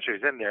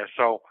dispensaries in there.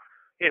 So,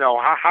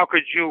 how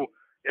could you,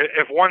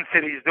 if one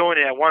city's doing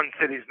it and one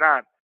city's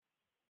not?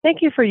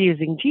 Thank you for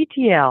using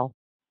GTL.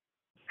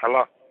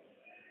 Hello?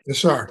 Yes,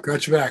 sir.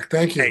 Got you back.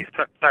 Thank you. Hey,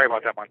 sorry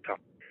about that, Montel.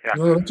 Yeah.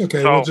 No, that's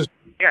okay. So,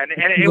 and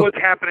it was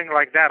happening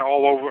like that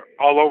all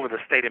over the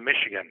state of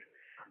Michigan.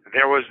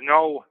 There was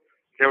no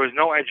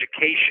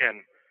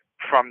education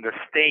from the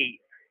state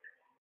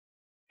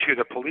to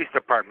the police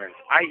departments.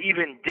 I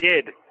even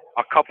did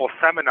a couple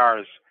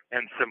seminars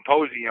and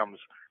symposiums.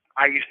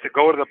 I used to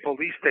go to the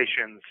police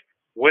stations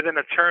with an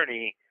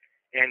attorney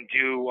and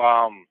do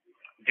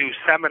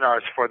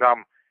seminars for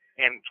them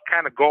and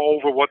kind of go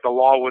over what the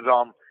law was.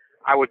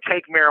 I would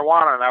take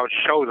marijuana and I would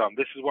show them,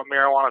 this is what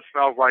marijuana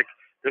smells like.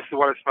 This is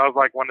what it smells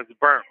like when it's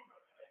burnt.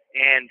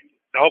 And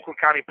the Oakland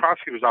County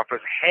Prosecutor's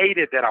Office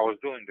hated that I was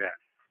doing that.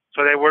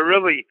 So they were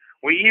really,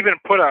 we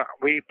put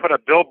a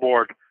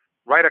billboard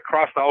right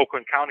across the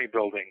Oakland County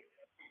building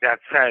that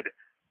said,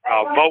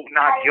 vote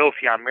not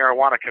guilty on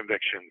marijuana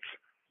convictions.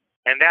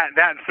 And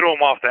that threw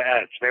them off the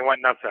edge. They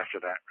went nuts after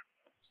that.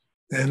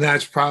 And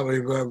that's probably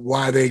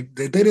why they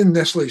didn't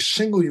necessarily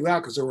single you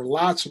out because there were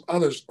lots of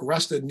others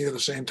arrested near the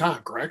same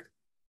time, correct?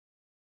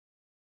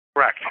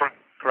 Correct.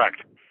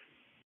 Correct.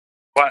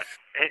 But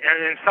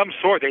in some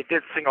sort, they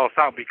did single us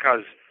out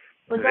because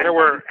there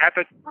were at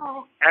the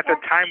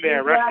time they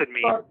arrested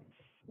me,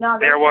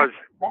 there was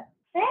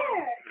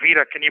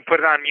Vita. Can you put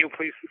it on mute,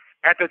 please?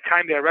 At the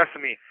time they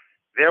arrested me,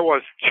 there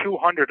was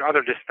 200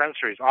 other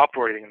dispensaries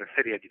operating in the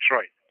city of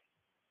Detroit.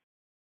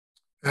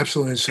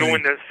 Absolutely insane.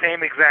 Doing the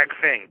same exact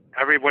thing.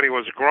 Everybody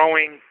was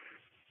growing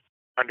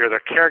under the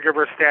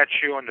caregiver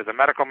statute, under the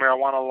medical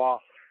marijuana law,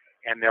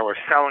 and they were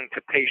selling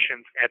to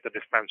patients at the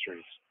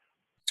dispensaries.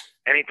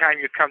 Anytime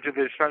you come to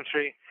the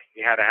dispensary,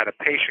 you had to have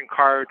a patient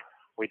card.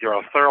 We do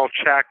a thorough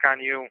check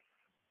on you.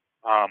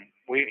 I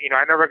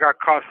never got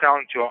caught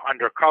selling to an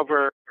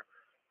undercover,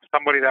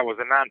 somebody that was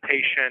a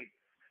non-patient.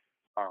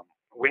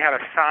 We had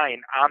a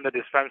sign on the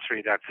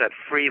dispensary that said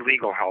free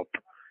legal help.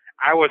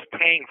 I was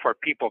paying for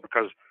people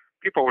because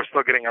people were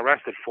still getting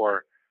arrested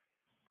for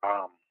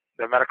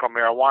the medical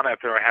marijuana if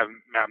they were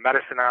having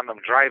medicine on them,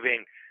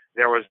 driving.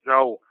 There was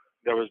no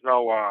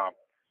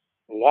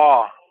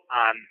law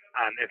on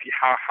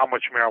how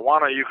much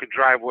marijuana you could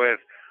drive with,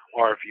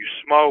 or if you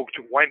smoked,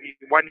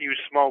 when you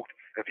smoked,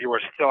 if you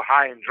were still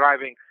high and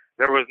driving.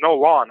 There was no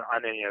law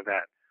on any of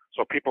that.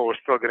 So people were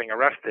still getting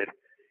arrested.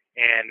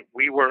 And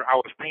I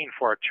was paying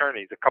for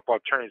attorneys, a couple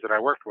of attorneys that I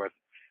worked with,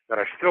 that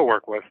I still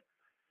work with.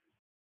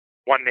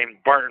 One named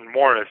Barton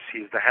Morris,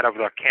 he's the head of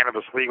the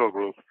Cannabis Legal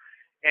Group.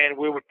 And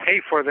we would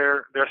pay for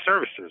their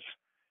services,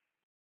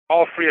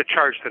 all free of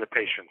charge to the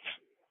patients.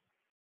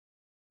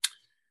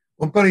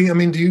 Well, buddy, I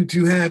mean, do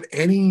you have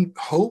any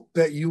hope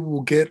that you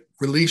will get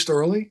released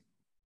early?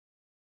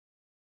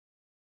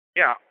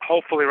 Yeah,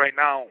 hopefully right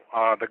now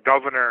the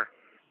governor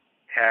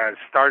has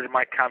started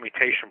my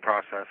commutation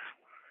process.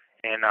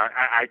 And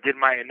I did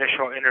my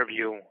initial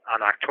interview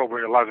on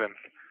October 11th.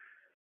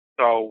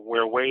 So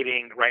we're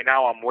waiting. Right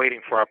now I'm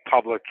waiting for a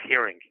public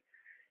hearing.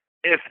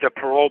 If the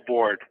parole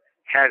board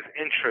has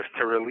interest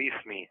to release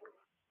me,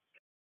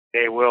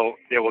 they will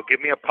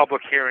give me a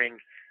public hearing,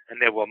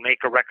 and they will make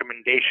a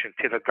recommendation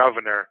to the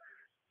governor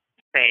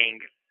saying,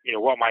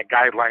 what my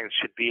guidelines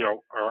should be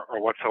or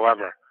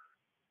whatsoever.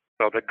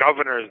 So the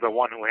governor is the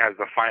one who has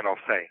the final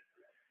say.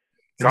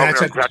 And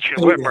Governor Gretchen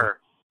Whitmer.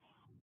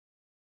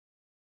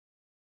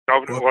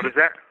 Governor, what is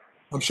that?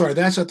 I'm sorry,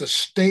 that's at the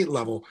state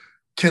level.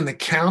 Can the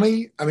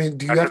county, I mean,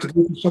 do you have to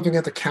do something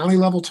at the county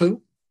level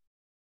too?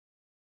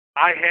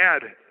 I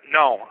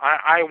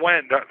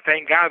went,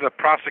 thank God, the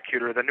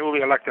prosecutor, the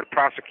newly elected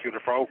prosecutor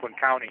for Oakland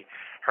County,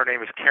 her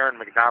name is Karen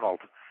McDonald.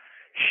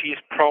 She's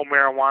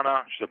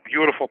pro-marijuana. She's a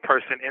beautiful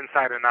person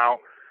inside and out.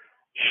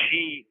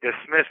 She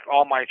dismissed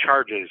all my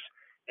charges,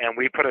 and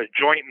we put a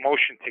joint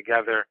motion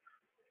together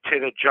to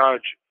the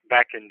judge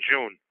back in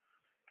June.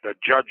 The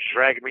judge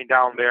dragged me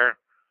down there.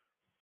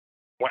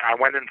 I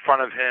went in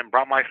front of him,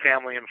 brought my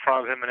family in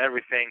front of him and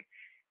everything,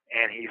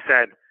 and he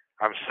said,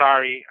 I'm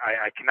sorry,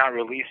 I cannot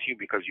release you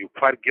because you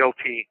pled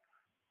guilty,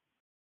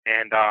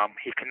 and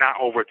he cannot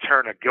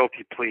overturn a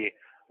guilty plea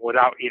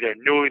without either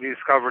newly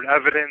discovered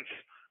evidence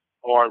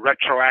or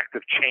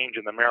retroactive change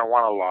in the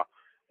marijuana law,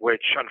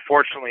 which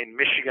unfortunately in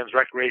Michigan's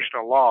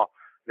recreational law,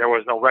 there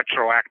was no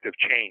retroactive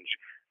change.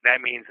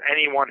 That means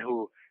anyone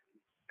who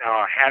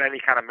had any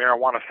kind of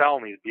marijuana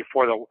felonies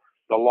before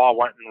the law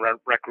went in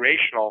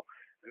recreational,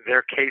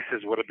 their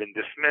cases would have been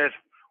dismissed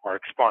or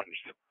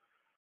expunged.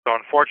 So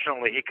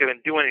unfortunately, he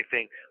couldn't do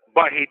anything.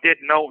 But he did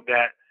note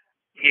that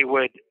he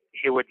would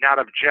not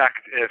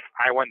object if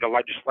I went the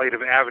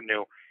legislative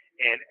avenue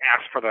and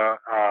asked for the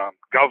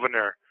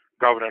Governor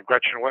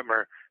Gretchen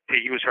Whitmer, to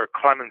use her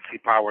clemency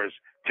powers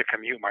to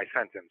commute my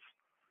sentence.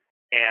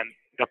 And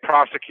the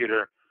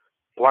prosecutor,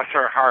 bless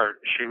her heart,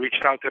 she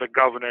reached out to the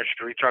governor,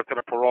 she reached out to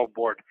the parole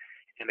board,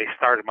 and they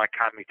started my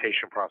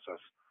commutation process.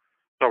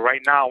 So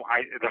right now,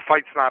 the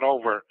fight's not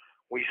over.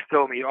 We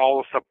still need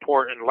all the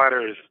support and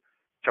letters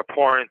to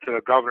pour into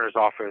the governor's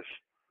office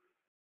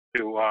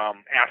to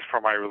ask for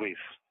my release.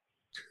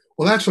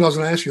 Well, that's what I was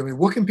going to ask you. I mean,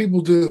 what can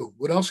people do?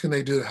 What else can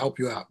they do to help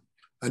you out?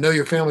 I know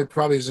your family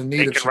probably is in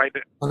need of some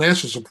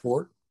financial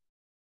support.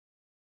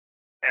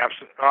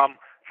 Absolutely.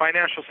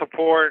 Financial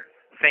support.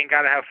 Thank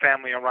God I have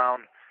family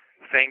around.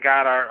 Thank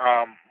God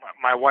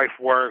my wife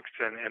works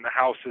and the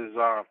house is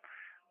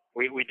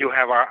we do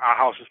have our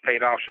house is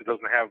paid off. She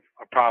doesn't have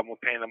a problem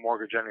with paying the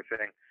mortgage or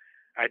anything.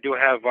 I do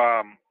have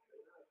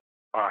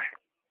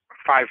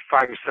five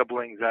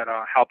siblings that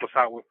help us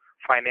out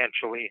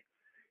financially,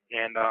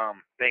 and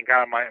thank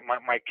God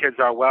my kids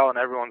are well and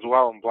everyone's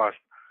well and blessed.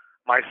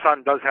 My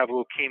son does have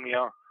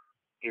leukemia.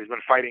 He's been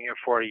fighting it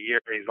for a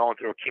year. He's going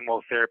through a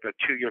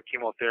 2-year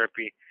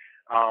chemotherapy.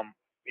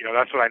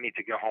 That's what I need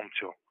to get home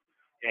to.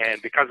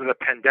 And because of the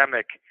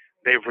pandemic,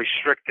 they've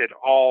restricted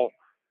all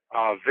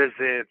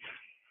visits.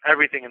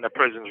 Everything in the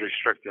prison is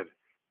restricted.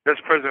 This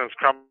prison is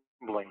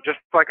crumbling. Just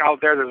like out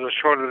there's a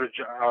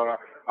shortage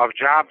of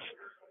jobs.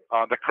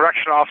 The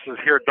correctional officers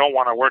here don't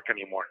want to work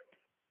anymore.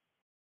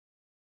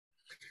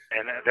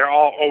 And they're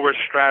all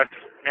overstressed,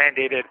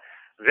 mandated.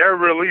 they're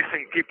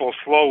releasing people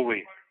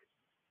slowly.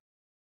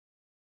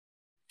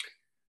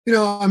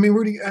 I mean,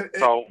 Rudi.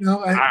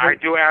 I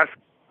do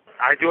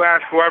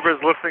ask whoever's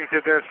listening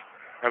to this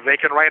if they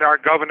can write our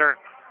governor,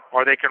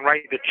 or they can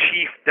write the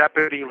chief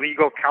deputy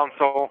legal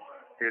counsel.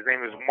 His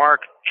name is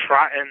Mark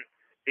Trotton.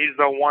 He's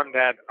the one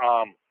that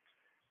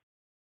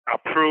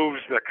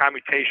approves the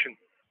commutation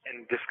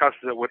and discusses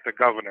it with the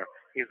governor.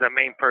 He's the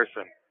main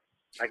person.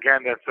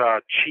 Again,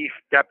 that's chief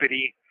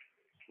deputy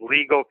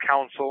legal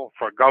counsel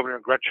for Governor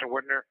Gretchen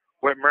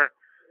Whitmer.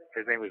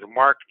 His name is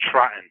Mark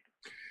Trotton.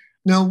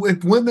 Now,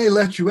 when they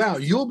let you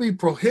out, you'll be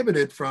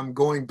prohibited from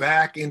going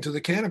back into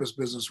the cannabis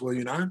business, will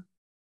you not?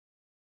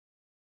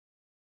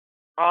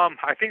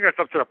 I think that's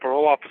up to the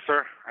parole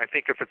officer. I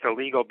think if it's a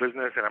legal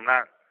business and I'm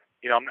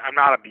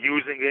not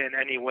abusing it in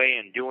any way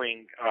and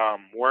doing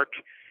work,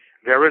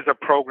 there is a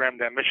program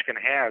that Michigan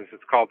has.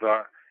 It's called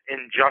the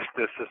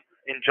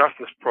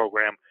Injustice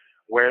Program,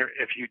 where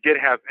if you did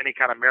have any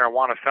kind of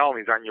marijuana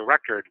felonies on your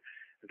record,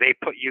 they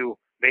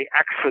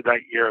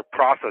expedite your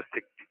process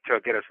to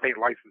get a state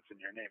license in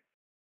your name.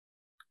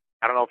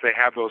 I don't know if they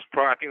have those.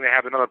 I think they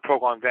have another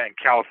program that in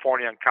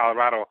California and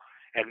Colorado,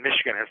 and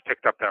Michigan has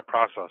picked up that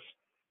process.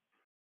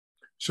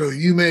 So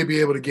you may be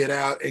able to get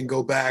out and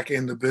go back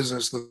into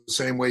business the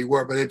same way you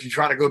were. But if you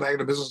try to go back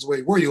into business the way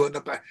you were, you end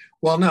up back.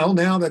 Well, no,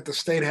 now that the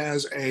state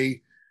has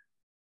a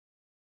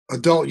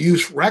adult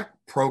use rec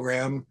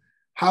program,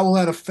 how will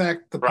that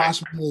affect the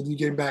possibility of you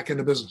getting back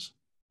into business?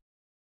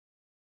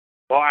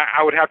 Well,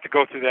 I would have to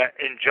go through that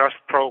Injust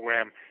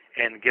program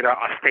and get a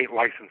state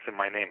license in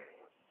my name.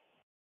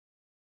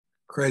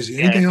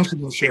 Crazy. Anything else you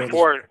want to share?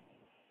 Go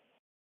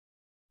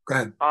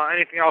ahead.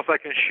 Anything else I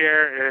can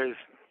share is,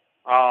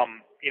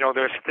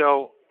 there's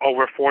still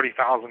over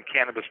 40,000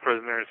 cannabis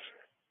prisoners.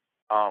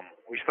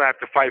 We still have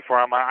to fight for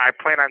them. I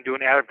plan on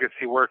doing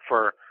advocacy work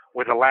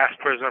with the Last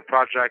Prisoner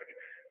Project.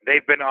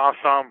 They've been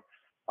awesome.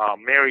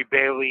 Mary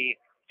Bailey,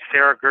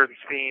 Sarah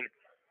Gerdenstein,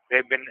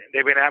 they've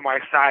been at my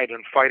side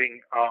and fighting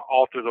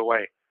all through the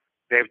way.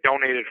 They've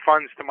donated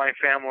funds to my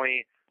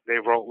family. They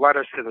wrote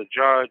letters to the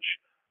judge,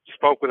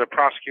 spoke with the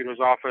prosecutor's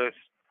office.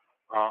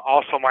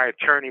 Also, my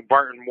attorney,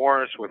 Barton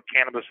Morris, with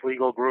Cannabis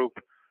Legal Group,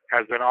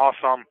 has been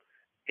awesome.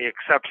 He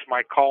accepts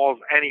my calls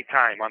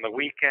anytime, on the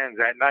weekends,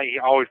 at night. He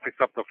always picks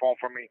up the phone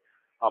for me.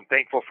 I'm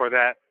thankful for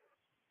that.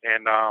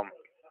 And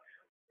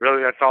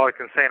really, that's all I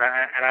can say. And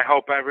I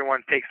hope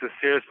everyone takes this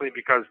seriously,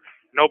 because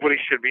nobody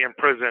should be in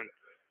prison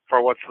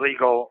for what's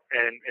legal.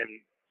 And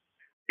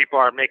people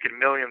are making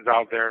millions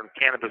out there in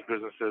cannabis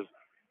businesses,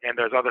 and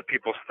there's other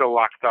people still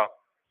locked up.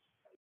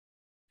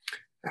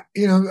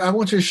 I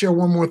want you to share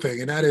one more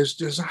thing, and that is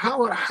just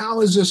how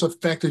has this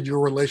affected your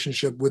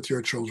relationship with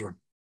your children?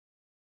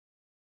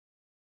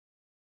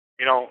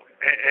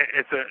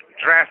 It's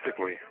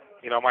drastically.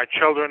 My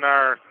children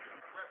are,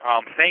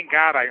 thank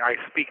God I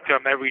speak to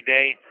them every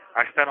day.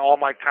 I spend all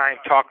my time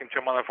talking to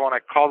them on the phone. I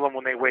call them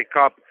when they wake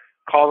up,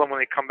 call them when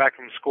they come back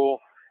from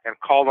school, and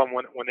call them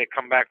when they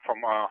come back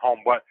from home.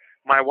 But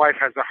my wife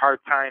has a hard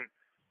time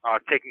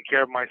taking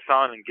care of my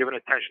son and giving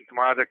attention to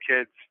my other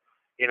kids.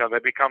 They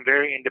become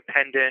very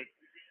independent.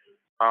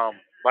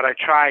 But I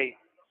try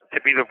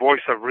to be the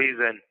voice of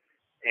reason.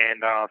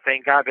 And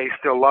thank God they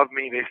still love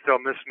me. They still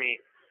miss me.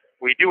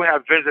 We do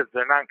have visits.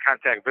 They're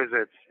non-contact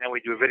visits, and we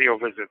do video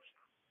visits.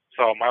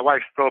 So my wife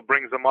still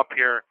brings them up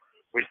here.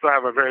 We still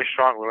have a very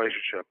strong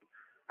relationship.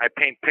 I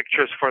paint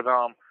pictures for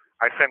them.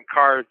 I send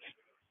cards.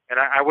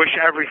 And I wish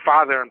every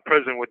father in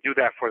prison would do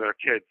that for their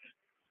kids,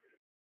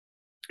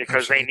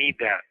 because they need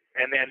that.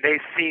 And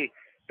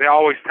they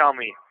always tell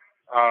me,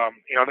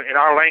 in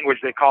our language,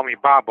 they call me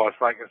Baba.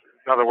 It's like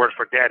another word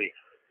for daddy.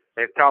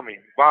 They tell me,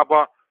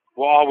 Baba,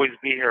 we'll always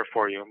be here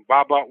for you.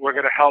 Baba, we're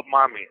going to help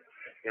mommy.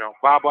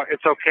 Baba,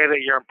 it's okay that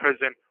you're in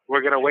prison.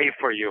 We're going to wait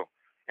for you.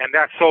 And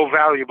that's so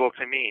valuable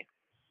to me.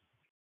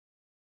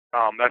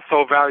 That's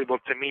so valuable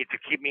to me, to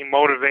keep me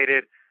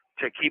motivated,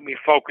 to keep me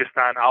focused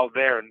on out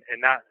there and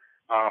not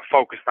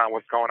focused on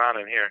what's going on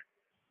in here.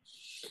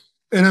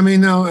 And I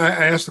mean, now I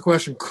asked the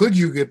question, could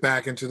you get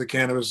back into the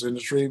cannabis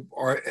industry,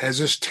 or has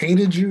this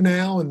tainted you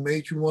now and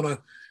made you want to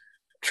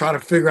try to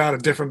figure out a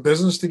different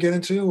business to get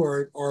into,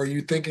 or are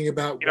you thinking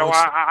about?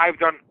 I've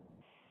done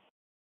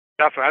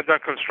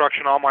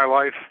construction all my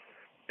life.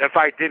 If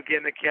I did get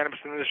in the cannabis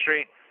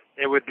industry,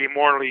 it would be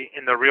more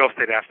in the real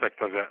estate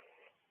aspect of it.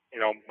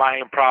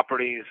 Buying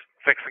properties,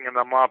 fixing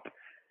them up,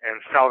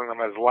 and selling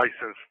them as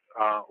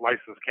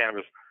licensed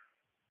cannabis.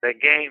 The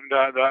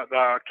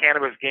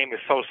cannabis game is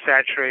so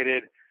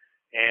saturated,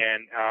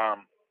 and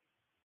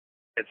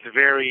it's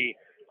very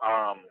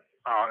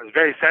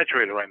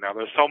saturated right now.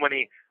 There's so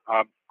many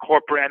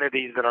corporate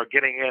entities that are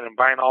getting in and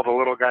buying all the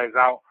little guys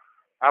out.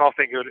 I don't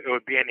think it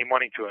would be any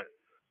money to it.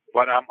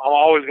 But I'm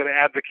always going to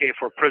advocate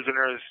for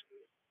prisoners.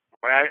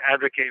 I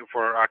advocate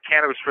for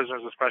cannabis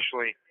prisoners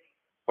especially.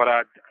 But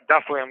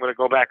definitely I'm going to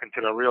go back into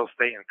the real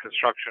estate and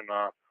construction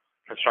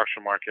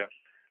market.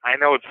 I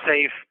know it's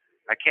safe.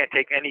 I can't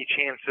take any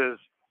chances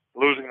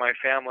losing my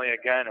family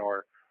again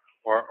or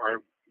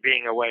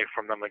being away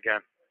from them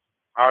again.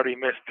 I already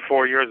missed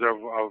 4 years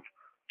of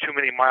too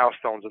many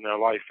milestones in their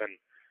life, and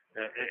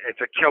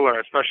it's a killer,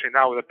 especially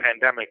now with the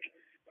pandemic.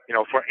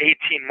 For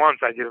 18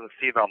 months I didn't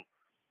see them.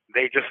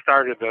 They just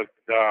started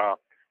the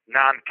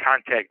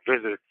non-contact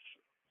visits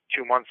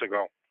 2 months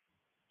ago.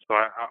 So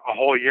a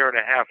whole year and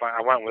a half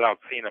I went without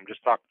seeing them,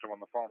 just talking to them on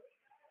the phone.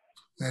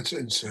 That's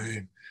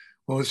insane.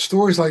 Well, it's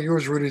stories like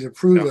yours, Rudy, to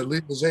prove that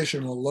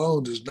legalization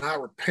alone does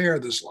not repair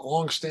this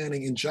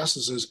long-standing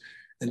injustices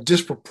and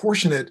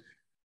disproportionate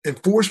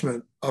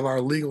enforcement of our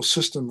legal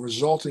system,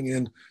 resulting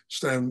in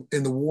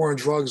the war on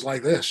drugs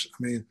like this.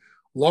 I mean,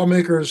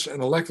 lawmakers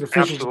and elected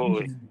officials.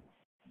 Absolutely.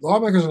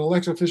 Lawmakers and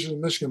elected officials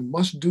in Michigan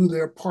must do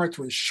their part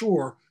to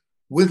ensure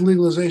with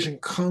legalization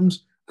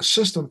comes a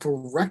system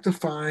for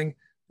rectifying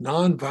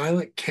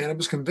nonviolent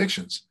cannabis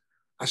convictions.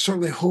 I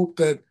certainly hope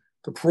that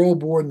the parole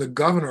board and the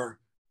governor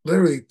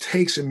literally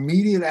takes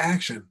immediate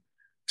action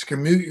to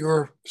commute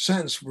your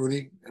sentence,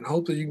 Rudy, and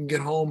hope that you can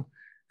get home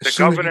as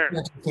soon as you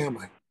get to the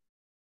family.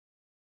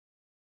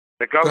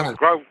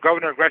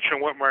 Governor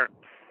Gretchen Whitmer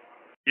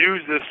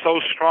used this so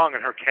strong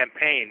in her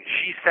campaign.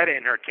 She said it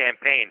in her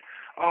campaign.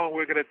 Oh,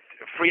 we're going to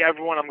free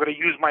everyone. I'm going to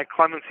use my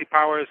clemency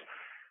powers.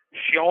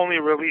 She only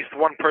released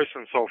one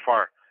person so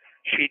far.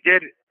 She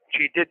did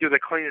do the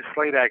Clean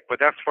Slate Act, but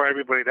that's for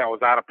everybody that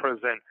was out of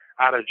prison,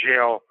 out of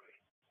jail,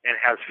 and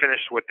has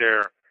finished with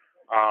their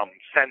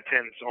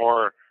sentence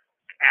or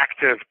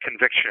active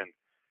conviction.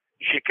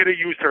 She could have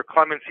used her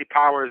clemency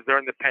powers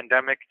during the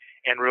pandemic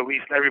and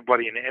released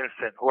everybody in an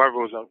instant, whoever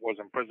was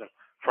in prison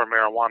for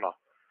marijuana.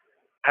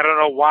 I don't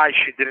know why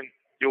she didn't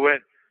do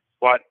it,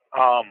 but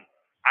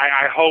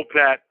I hope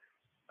that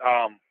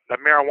the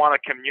marijuana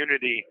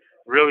community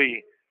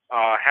really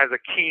has a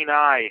keen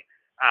eye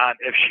on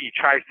if she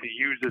tries to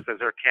use this as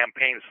her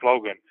campaign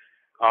slogan.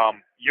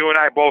 You and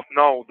I both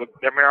know the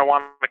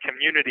marijuana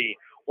community,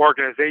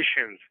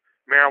 organizations,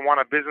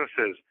 marijuana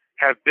businesses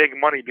have big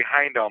money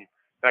behind them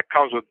that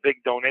comes with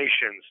big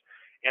donations.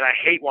 And I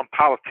hate when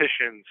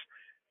politicians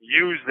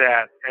use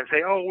that and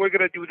say, oh, we're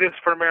going to do this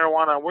for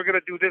marijuana, we're going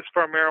to do this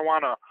for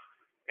marijuana,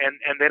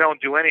 and they don't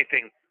do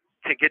anything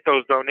to get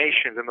those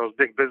donations and those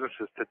big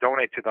businesses to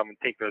donate to them and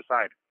take their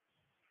side.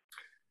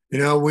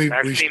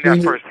 I've seen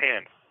that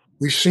firsthand.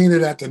 We've seen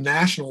it at the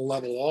national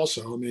level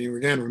also. I mean,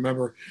 again,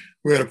 remember,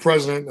 we had a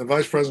president and a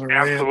vice president.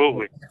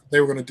 Absolutely. They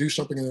were going to do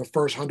something in the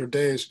first 100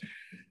 days.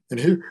 And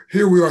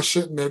here we are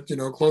sitting at,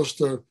 close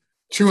to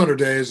 200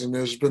 days, and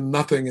there's been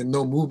nothing and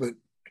no movement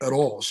at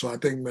all. So I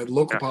think that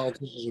local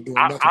politicians are doing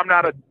nothing.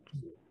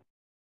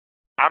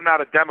 I'm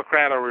not a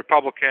Democrat or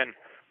Republican.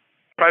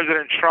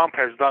 President Trump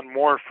has done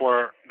more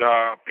for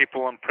the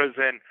people in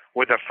prison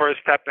with the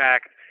First Step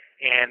Act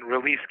and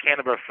released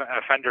cannabis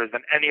offenders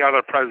than any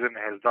other president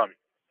has done.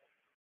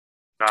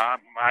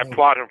 I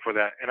applaud him for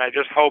that. And I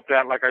just hope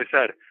that, like I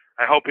said,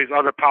 I hope these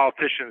other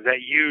politicians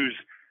that use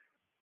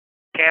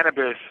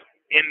cannabis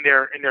in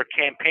their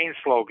campaign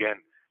slogan,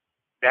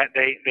 that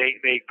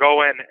they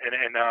go in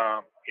and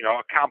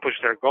accomplish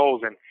their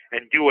goals and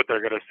do what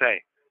they're going to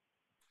say.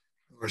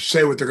 Or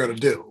say what they're going to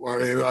do.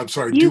 I'm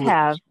sorry. You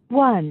have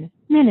 1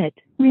 minute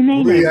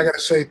remaining. Rudi, I got to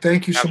say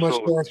thank you so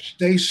Absolutely. much, sir.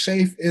 Stay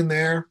safe in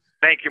there.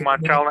 Thank you,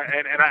 Montel.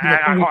 And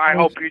I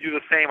hope you do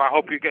the same. I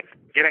hope you get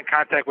in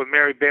contact with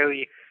Mary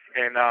Bailey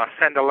and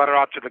send a letter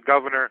out to the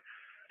governor.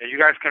 And you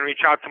guys can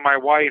reach out to my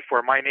wife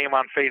or my name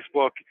on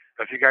Facebook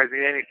if you guys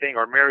need anything,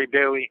 or Mary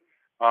Bailey.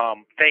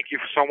 Thank you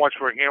so much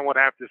for hearing what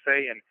I have to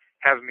say and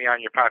having me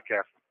on your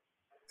podcast.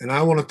 And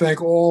I want to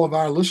thank all of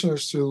our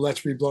listeners to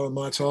Let's Be Blunt with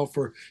Montel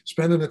for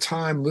spending the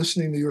time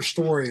listening to your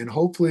story. And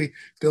hopefully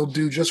they'll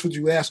do just what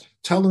you asked.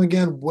 Tell them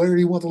again, where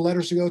do you want the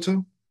letters to go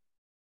to?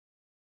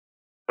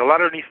 The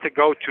letter needs to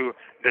go to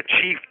the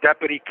Chief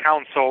Deputy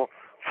Counsel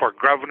for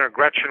Governor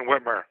Gretchen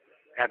Whitmer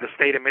at the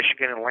state of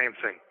Michigan in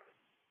Lansing.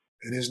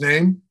 And his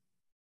name?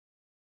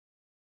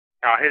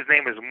 His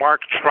name is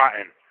Mark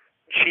Trotton.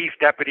 Chief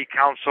Deputy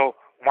Counsel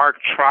Mark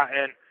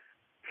Trotton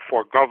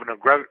for Governor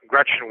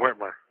Gretchen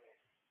Whitmer.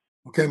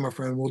 Okay, my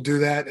friend, we'll do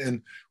that,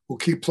 and we'll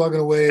keep plugging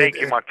away. Thank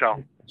you,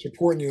 Montel.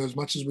 Supporting you as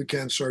much as we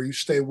can, sir. You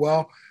stay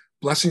well.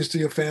 Blessings to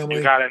your family.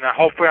 You got it. And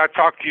hopefully I'll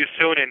talk to you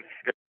soon. And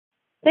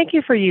Thank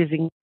you for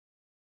using.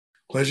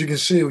 Well, as you can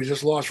see, we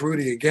just lost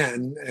Rudi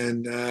again,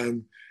 and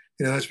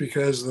that's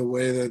because of the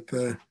way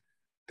that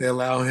they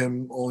allow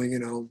him only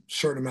a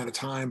certain amount of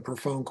time per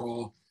phone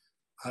call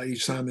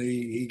each time that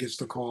he gets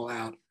the call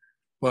out.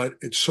 But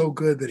it's so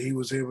good that he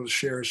was able to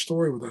share his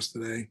story with us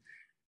today.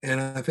 And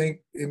I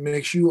think it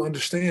makes you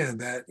understand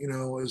that,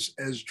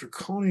 as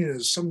draconian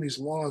as some of these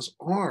laws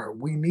are,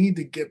 we need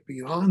to get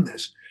beyond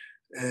this.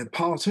 And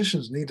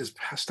politicians need to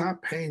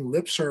stop paying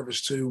lip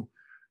service to,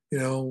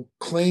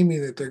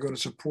 claiming that they're going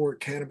to support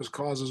cannabis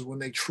causes when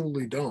they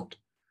truly don't.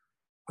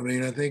 I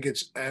mean, I think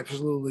it's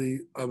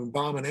absolutely an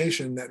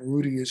abomination that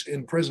Rudi is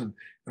in prison.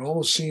 It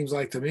almost seems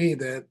like to me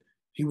that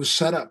he was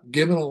set up,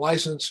 given a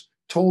license,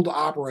 told to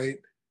operate,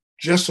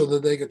 just so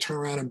that they could turn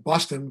around and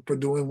bust him for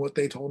doing what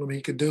they told him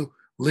he could do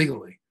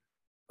legally.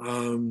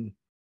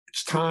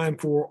 It's time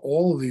for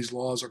all of these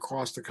laws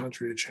across the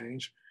country to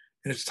change.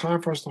 And it's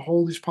time for us to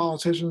hold these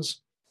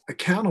politicians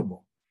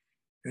accountable.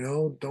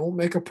 Don't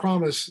make a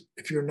promise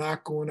if you're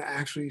not going to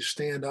actually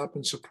stand up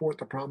and support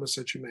the promise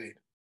that you made.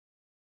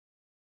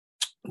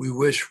 We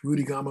wish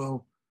Rudi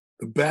Gammo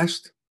the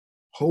best.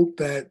 Hope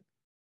that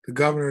the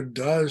governor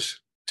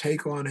does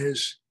take on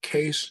his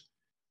case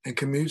and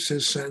commutes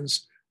his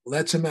sentence,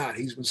 lets him out.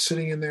 He's been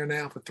sitting in there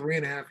now for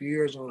 3.5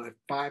 years on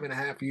a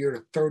 5.5-year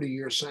to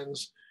 30-year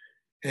sentence,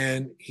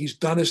 and he's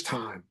done his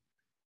time.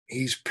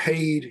 He's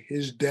paid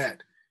his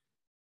debt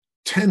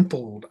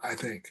tenfold, I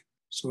think.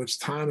 So it's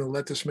time to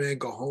let this man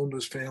go home to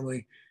his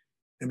family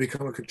and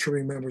become a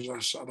contributing member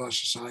of our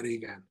society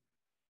again.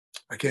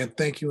 I can't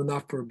thank you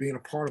enough for being a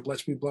part of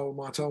Let's Be Blunt with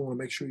Montel. I want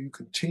to make sure you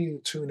continue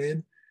to tune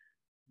in.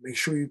 Make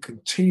sure you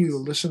continue to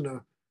listen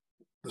to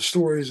the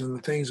stories and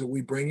the things that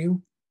we bring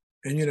you.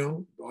 And,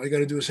 all you got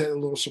to do is hit a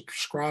little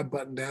subscribe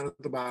button down at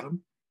the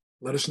bottom.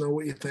 Let us know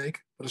what you think.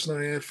 Let us know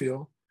how you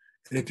feel.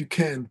 And if you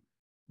can,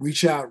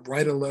 reach out,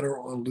 write a letter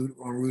on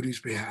Rudi's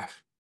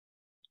behalf.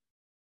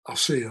 I'll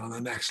see you on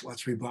the next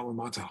Let's Be Blunt with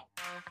Montel.